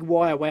 these big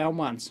wire wound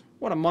ones.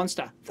 What a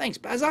monster. Thanks,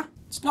 Bazza.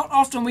 It's not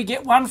often we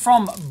get one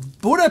from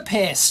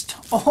Budapest.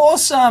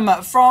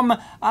 Awesome. From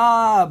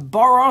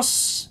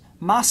Boros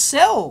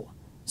Marcel.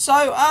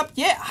 So,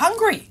 yeah,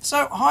 Hungary.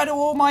 So, hi to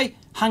all my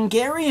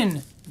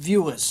Hungarian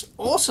viewers.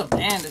 Awesome.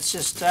 And it's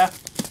just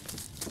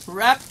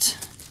wrapped.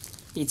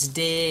 It's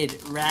dead,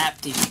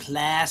 wrapped in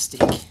plastic.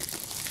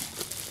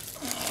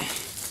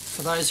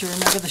 For those who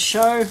remember the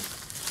show,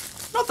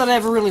 not that I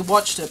ever really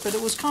watched it, but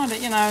it was kind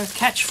of, you know,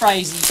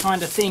 catchphrasey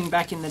kind of thing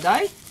back in the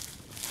day.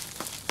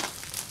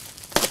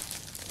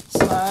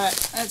 So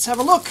let's have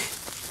a look.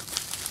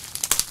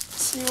 Let's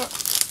see what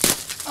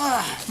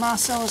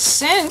Marcel has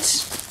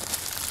sent.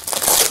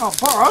 Oh,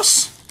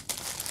 Boris.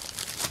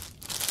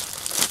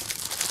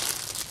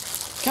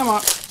 Come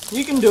on,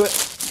 you can do it.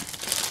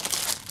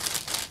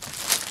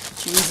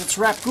 Jeez, it's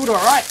wrapped good,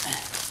 alright.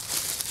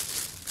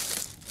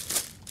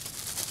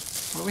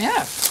 What do we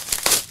have?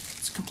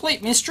 It's a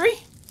complete mystery.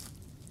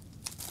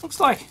 Looks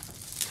like a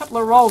couple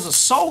of rolls of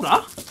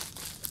solder.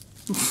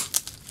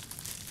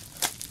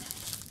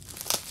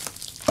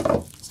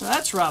 So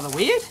that's rather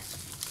weird.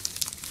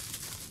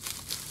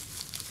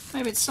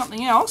 Maybe it's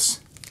something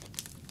else.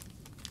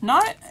 No?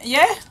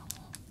 Yeah?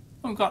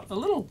 We've got a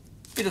little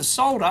bit of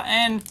solder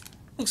and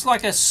looks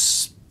like a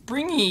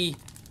springy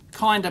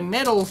kind of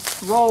metal,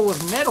 roll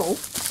of metal.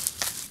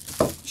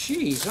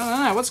 Jeez, I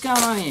don't know. What's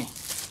going on here?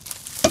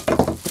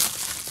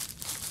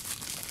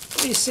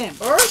 What do you sent,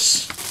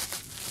 Boris?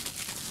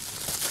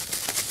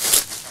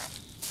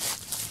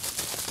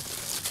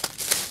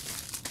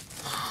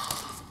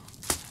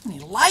 How many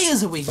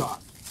layers have we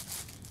got?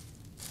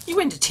 He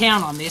went to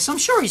town on this. I'm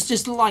sure he's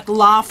just like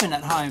laughing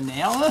at home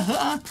now.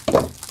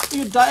 Look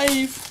at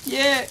Dave.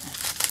 Yeah.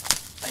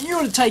 You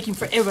ought to take him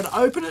forever to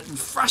open it and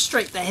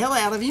frustrate the hell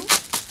out of him.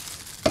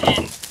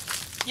 And,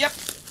 yep.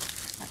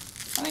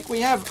 I think we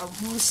have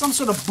some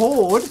sort of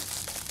board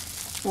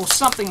or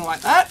something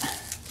like that.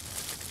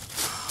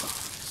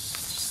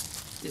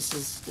 This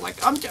is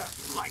like, I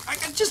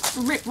can just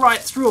rip right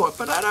through it,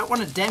 but I don't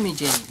want to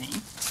damage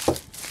anything.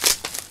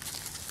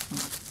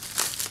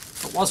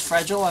 If it was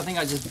fragile, I think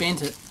I just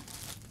bent it.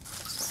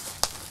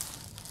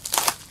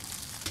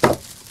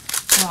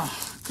 Oh,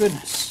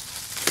 goodness.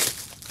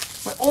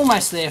 We're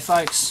almost there,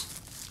 folks.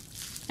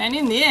 And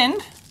in the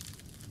end,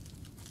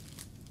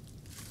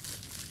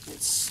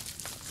 it's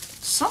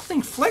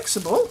something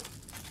flexible.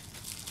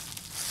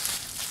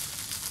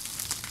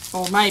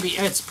 Or maybe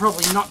it's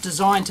probably not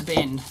designed to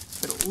bend,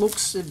 but it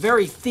looks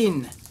very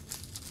thin.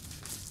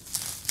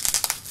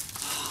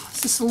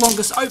 Is this the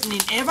longest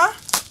opening ever?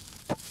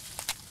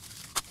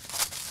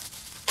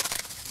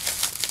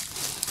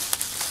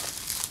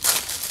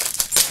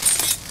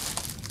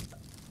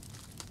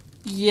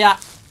 Yeah,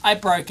 I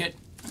broke it.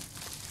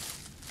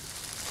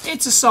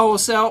 It's a solar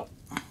cell,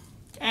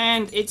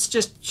 and it's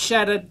just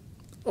shattered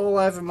all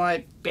over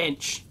my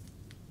bench.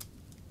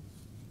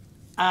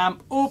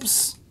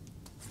 Oops.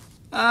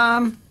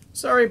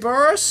 Sorry,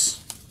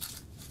 Boris.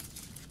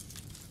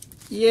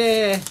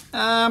 Yeah,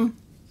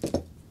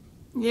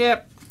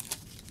 yep.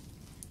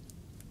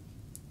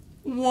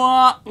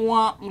 Wah,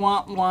 wah,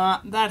 wah,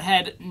 wah. That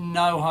had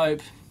no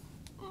hope.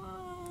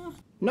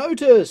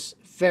 Notice,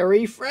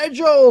 very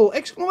fragile!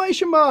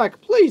 Exclamation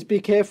mark! Please be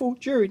careful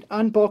during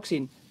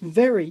unboxing.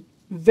 Very,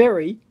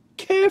 very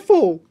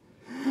careful!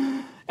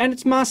 And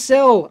it's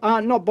Marcel,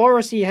 not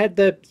Boris. He had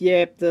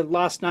the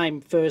last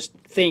name first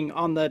thing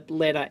on the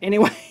letter.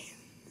 Anyway,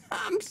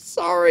 I'm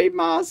sorry,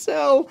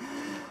 Marcel.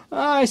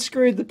 I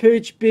screwed the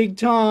pooch big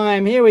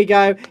time. Here we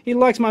go. He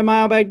likes my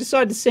mailbag.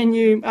 Decided to send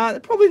you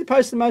probably the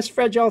post the most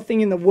fragile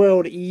thing in the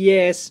world.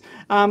 Yes,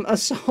 a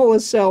solar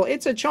cell.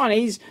 It's a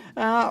Chinese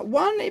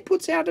one. It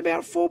puts out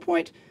about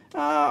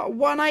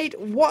 4.18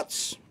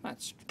 watts.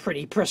 That's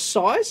pretty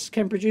precise.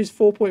 Can produce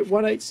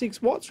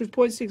 4.186 watts with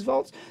 0.6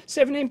 volts.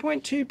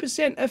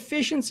 17.2%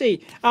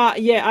 efficiency.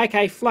 Yeah,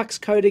 okay.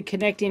 Flux-coated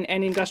connecting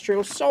and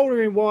industrial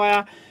soldering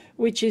wire,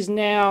 which is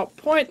now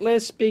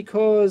pointless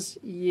because,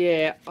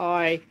 yeah,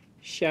 I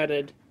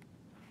shattered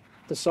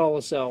the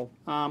solar cell.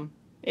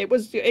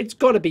 It's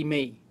got to be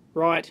me,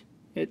 right?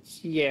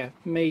 It's, yeah,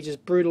 me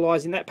just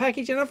brutalizing that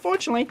package. And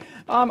unfortunately,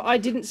 I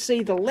didn't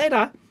see the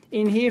letter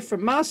in here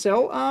from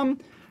Marcel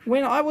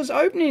when I was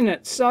opening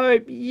it. So,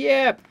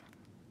 yeah,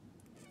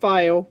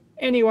 fail.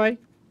 Anyway,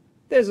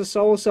 there's a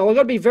solar cell. I've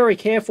got to be very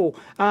careful.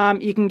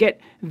 You can get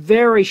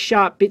very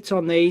sharp bits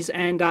on these,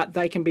 and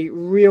they can be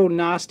real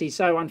nasty.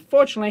 So,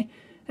 unfortunately,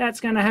 that's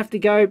going to have to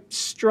go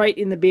straight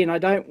in the bin. I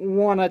don't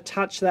want to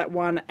touch that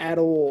one at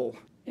all.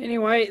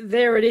 Anyway,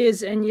 there it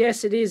is. And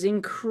yes, it is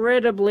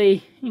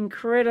incredibly,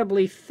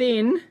 incredibly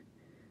thin.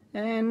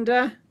 And,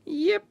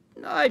 yep,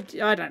 I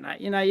don't know.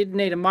 You know, you'd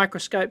need a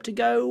microscope to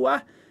go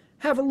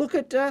have a look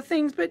at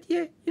things. But,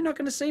 yeah, you're not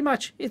going to see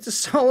much. It's a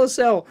solar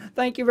cell.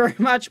 Thank you very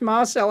much,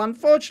 Marcel.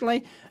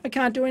 Unfortunately, I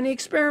can't do any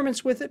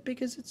experiments with it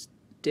because it's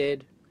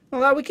dead.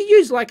 Although we could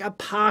use like a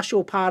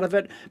partial part of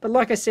it, but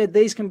like I said,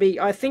 these can be,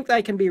 I think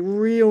they can be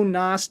real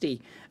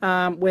nasty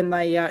when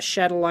they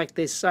shatter like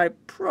this, so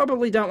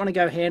probably don't want to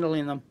go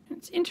handling them.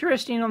 It's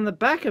interesting on the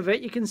back of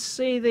it, you can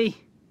see the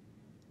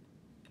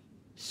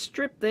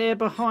strip there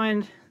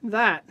behind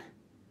that.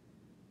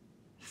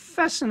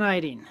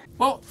 Fascinating.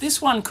 Well,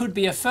 this one could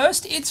be a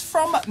first. It's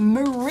from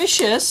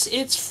Mauritius.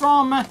 It's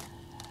from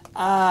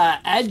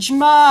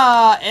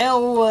Ajma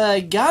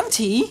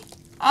Eleganti.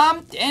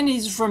 And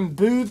he's from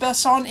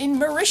Bubasson in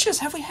Mauritius.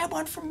 Have we had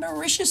one from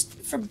Mauritius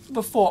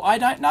before? I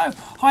don't know.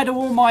 Hi to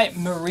all my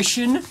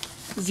Mauritian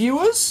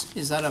viewers.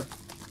 Is that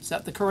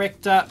the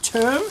correct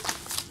term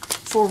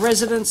for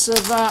residents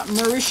of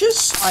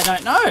Mauritius? I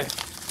don't know.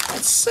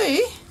 Let's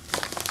see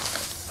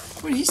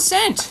what he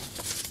sent.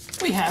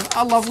 We have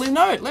a lovely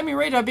note. Let me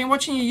read. I've been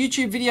watching your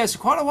YouTube videos for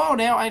quite a while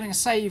now. I can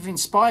say you've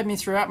inspired me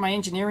throughout my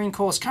engineering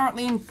course.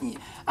 Currently in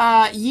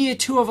year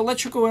 2 of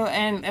electrical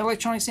and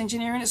electronics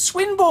engineering at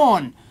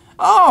Swinburne.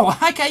 Oh,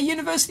 okay,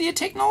 University of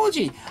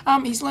Technology.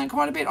 He's learned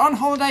quite a bit. On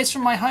holidays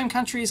from my home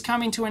country is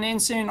coming to an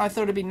end soon. I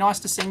thought it'd be nice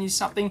to send you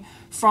something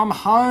from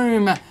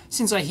home.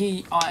 Since I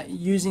hear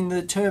using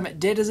the term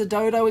dead as a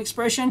dodo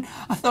expression,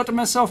 I thought to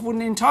myself,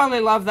 wouldn't entirely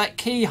love that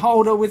key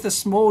holder with a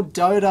small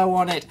dodo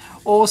on it.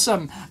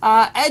 Awesome.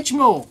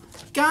 Ajmal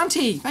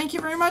Ganti, thank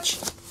you very much.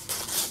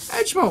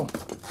 Ajmal.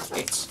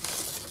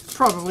 It's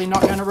probably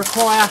not going to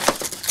require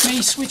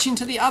me switching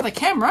to the other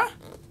camera,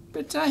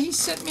 but he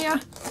sent me a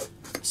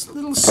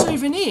little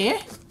souvenir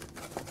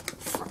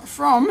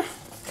from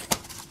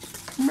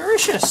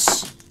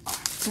Mauritius. Oh,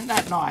 isn't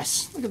that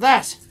nice? Look at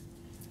that.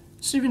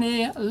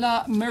 Souvenir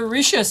La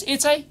Mauritius.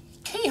 It's a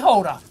key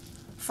holder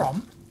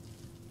from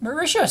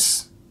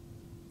Mauritius.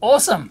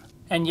 Awesome.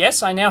 And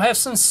yes, I now have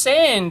some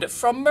sand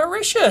from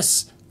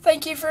Mauritius.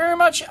 Thank you very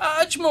much,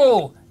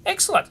 Ajmal.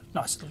 Excellent.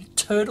 Nice little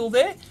turtle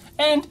there.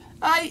 And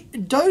a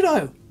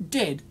dodo.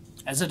 Dead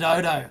as a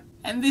dodo.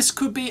 And this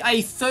could be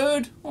a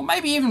third or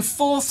maybe even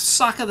fourth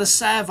Sucker the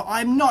Sav.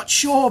 I'm not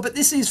sure, but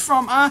this is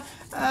from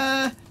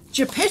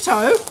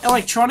Geppetto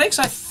Electronics.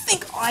 I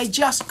think I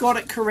just got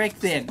it correct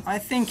then. I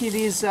think it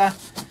is...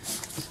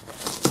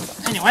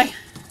 Anyway,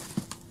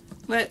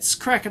 let's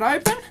crack it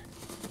open.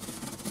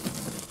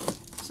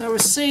 So we've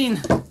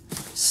seen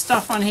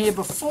stuff on here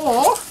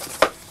before.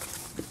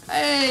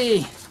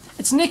 Hey,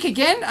 it's Nick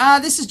again.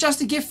 This is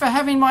just a gift for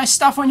having my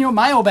stuff on your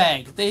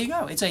mailbag. There you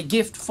go. It's a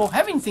gift for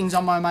having things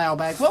on my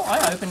mailbag. Well,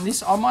 I opened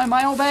this on my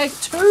mailbag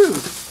too.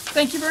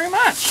 Thank you very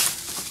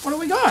much. What have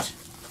we got?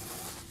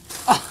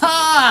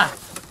 Aha!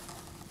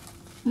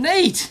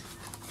 Neat.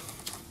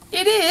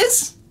 It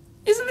is.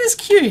 Isn't this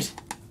cute?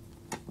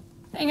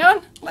 Hang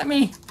on. Let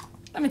me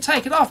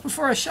take it off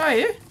before I show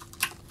you.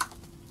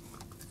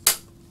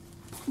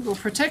 Little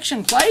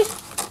protection plate.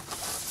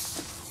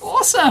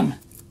 Awesome.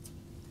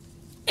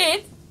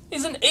 It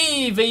is an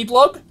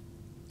EEVblog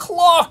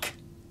clock.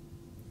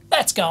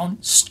 That's going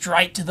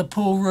straight to the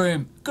pool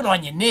room. Good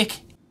on you,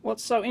 Nick.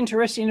 What's so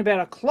interesting about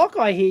a clock,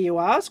 I hear you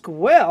ask?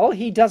 Well,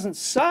 he doesn't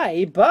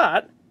say,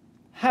 but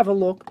have a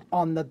look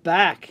on the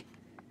back.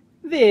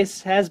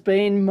 This has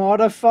been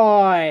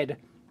modified.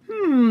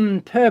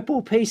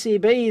 Purple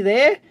PCB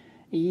there.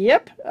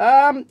 Yep,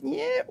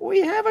 yeah,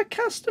 we have a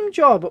custom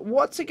job.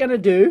 What's it going to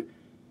do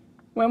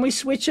when we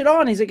switch it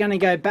on? Is it going to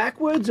go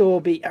backwards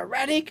or be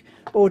erratic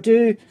or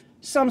do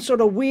some sort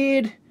of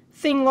weird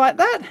thing like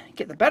that?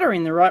 Get the battery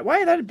in the right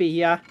way. That'd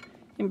be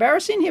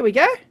embarrassing. Here we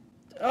go.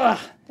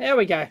 There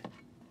we go.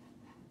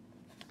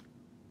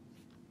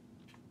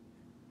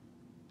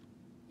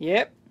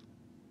 Yep.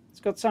 It's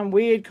got some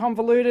weird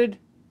convoluted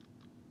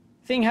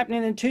thing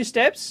happening in 2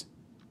 steps.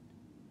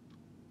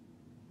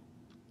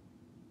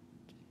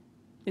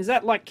 Is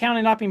that like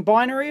counting up in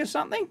binary or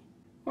something?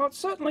 Well, it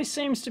certainly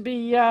seems to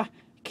be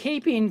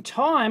keeping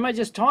time. I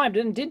just timed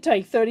it and it did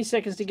take 30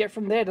 seconds to get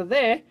from there to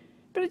there,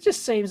 but it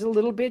just seems a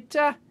little bit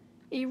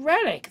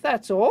erratic,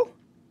 that's all.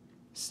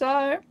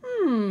 So,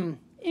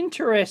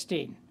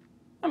 interesting.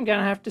 I'm going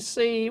to have to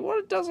see what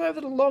it does over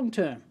the long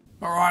term.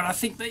 Alright, I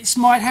think this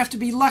might have to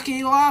be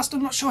lucky last.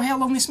 I'm not sure how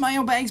long this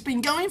mailbag's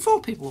been going for.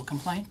 People will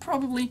complain.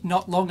 Probably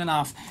not long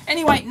enough.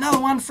 Anyway,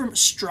 another one from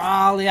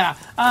Australia.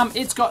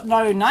 It's got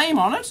no name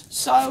on it,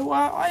 so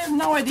I have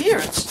no idea.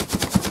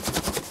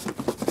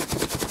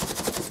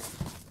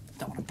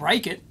 Don't want to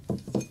break it.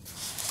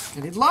 I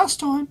did last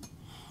time.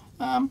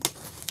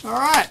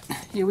 Alright,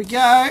 here we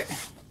go.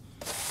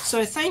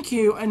 So thank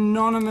you,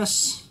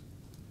 anonymous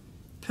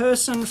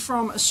person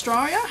from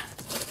Australia.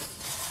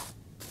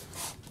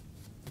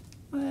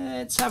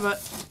 Let's have a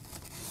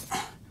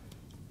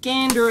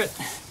gander at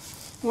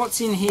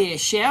what's in here,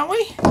 shall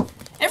we?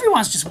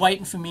 Everyone's just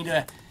waiting for me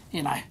to,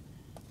 you know,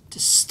 to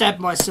stab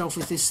myself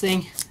with this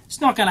thing. It's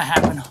not going to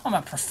happen. I'm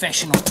a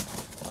professional.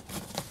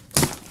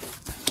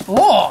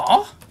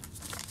 Oh!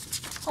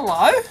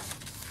 Hello?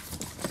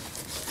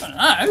 I don't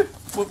know.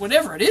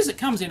 Whatever it is, it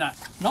comes in a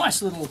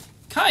nice little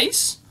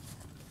case.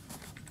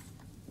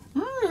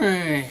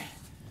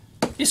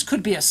 This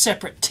could be a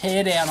separate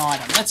teardown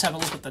item. Let's have a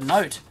look at the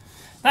note.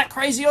 That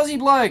crazy Aussie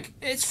bloke.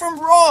 It's from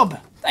Rob.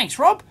 Thanks,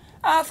 Rob.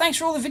 Thanks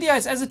for all the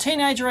videos. As a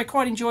teenager, I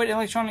quite enjoyed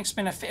electronics.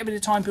 Spent a fair bit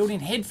of time building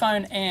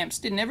headphone amps.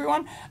 Didn't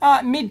everyone?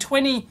 As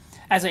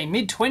a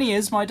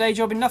mid-20s, my day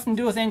job had nothing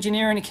to do with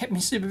engineering. It kept me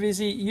super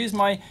busy. Used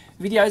my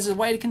videos as a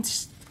way to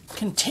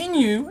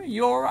continue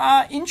your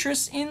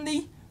interest in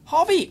the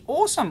hobby.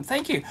 Awesome.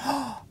 Thank you.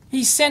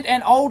 He sent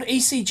an old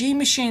ECG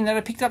machine that I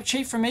picked up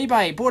cheap from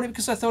eBay. Bought it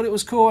because I thought it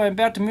was cool. I'm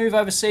about to move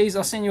overseas.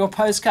 I'll send you a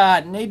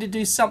postcard. Need to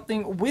do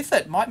something with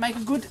it. Might make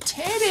a good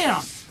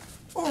teardown.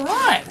 All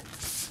right.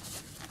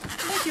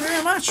 Thank you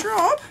very much,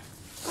 Rob.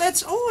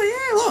 That's, oh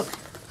yeah, look.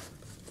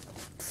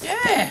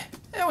 Yeah,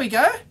 there we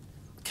go.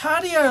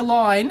 Cardio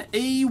Line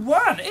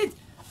E1.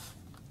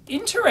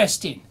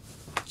 Interesting.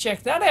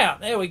 Check that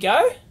out. There we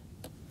go.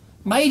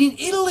 Made in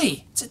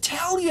Italy. It's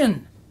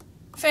Italian.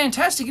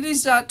 Fantastic. It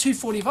is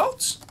 240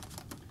 volts.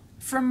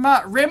 From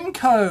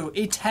Remco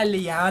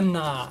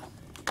Italiana.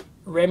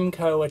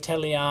 Remco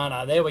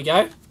Italiana. There we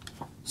go.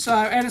 So,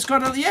 and it's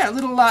got a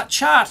little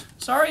chart.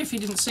 Sorry if you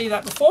didn't see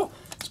that before.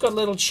 It's got a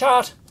little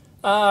chart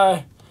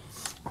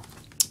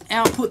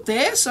output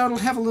there, so it'll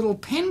have a little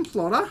pen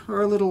plotter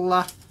or a little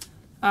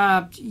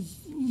it's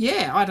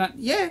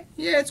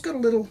got a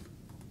little,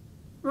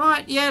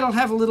 right, yeah, it'll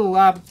have a little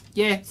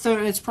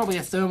it's probably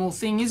a thermal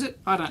thing, is it?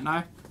 I don't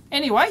know.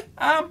 Anyway,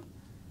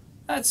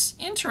 that's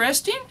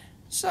interesting.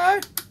 So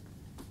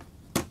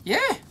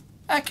yeah,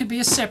 that could be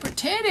a separate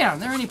teardown. Are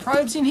there any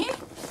probes in here?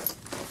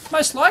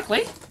 Most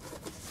likely.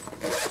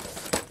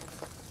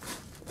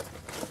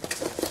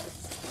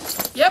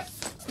 Yep,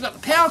 we've got the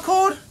power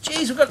cord.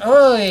 Geez, we've got,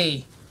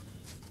 oi,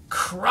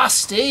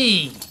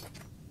 crusty.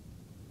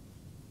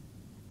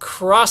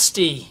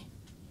 Crusty.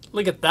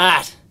 Look at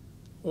that.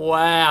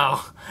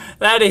 Wow.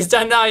 That is,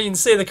 don't know, you can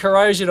see the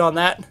corrosion on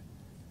that.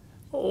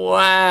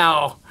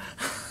 Wow.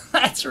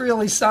 That's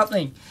really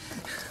something.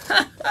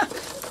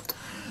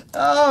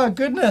 Oh,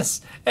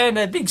 goodness. And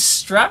a big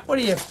strap. What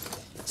are you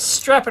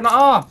strapping?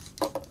 Oh,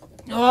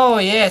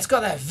 yeah, it's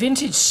got that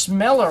vintage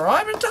smell, all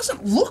right, but it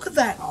doesn't look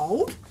that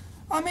old.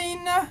 I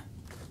mean,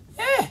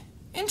 yeah,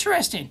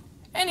 interesting.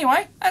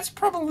 Anyway, that's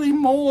probably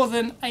more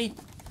than a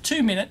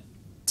 2-minute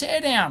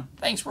teardown.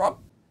 Thanks, Rob.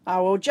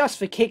 Oh, well, just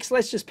for kicks,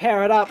 let's just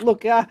power it up.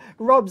 Look,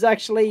 Rob's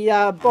actually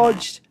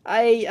bodged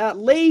a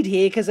lead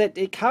here because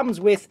it comes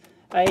with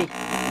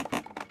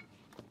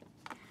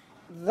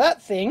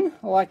that thing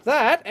like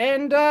that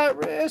and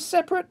a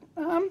separate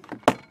ground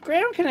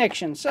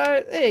connection.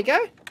 So there you go.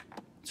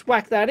 Let's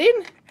whack that in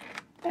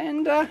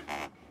and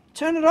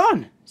turn it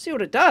on. See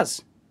what it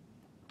does.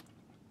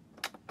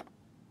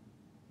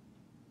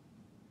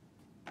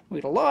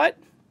 With a light,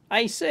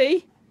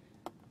 AC.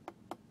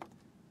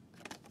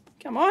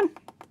 Come on.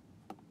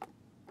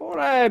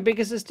 Auto,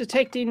 because it's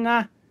detecting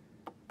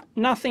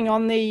nothing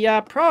on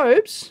the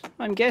probes,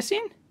 I'm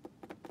guessing.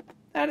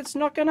 That it's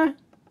not going to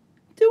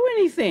do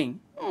anything.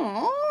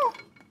 Aww.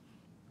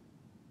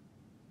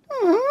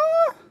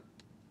 Aww.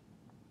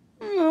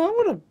 Oh,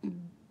 what a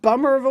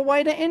bummer of a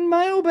way to end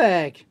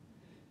Mailbag.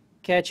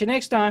 Catch you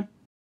next time.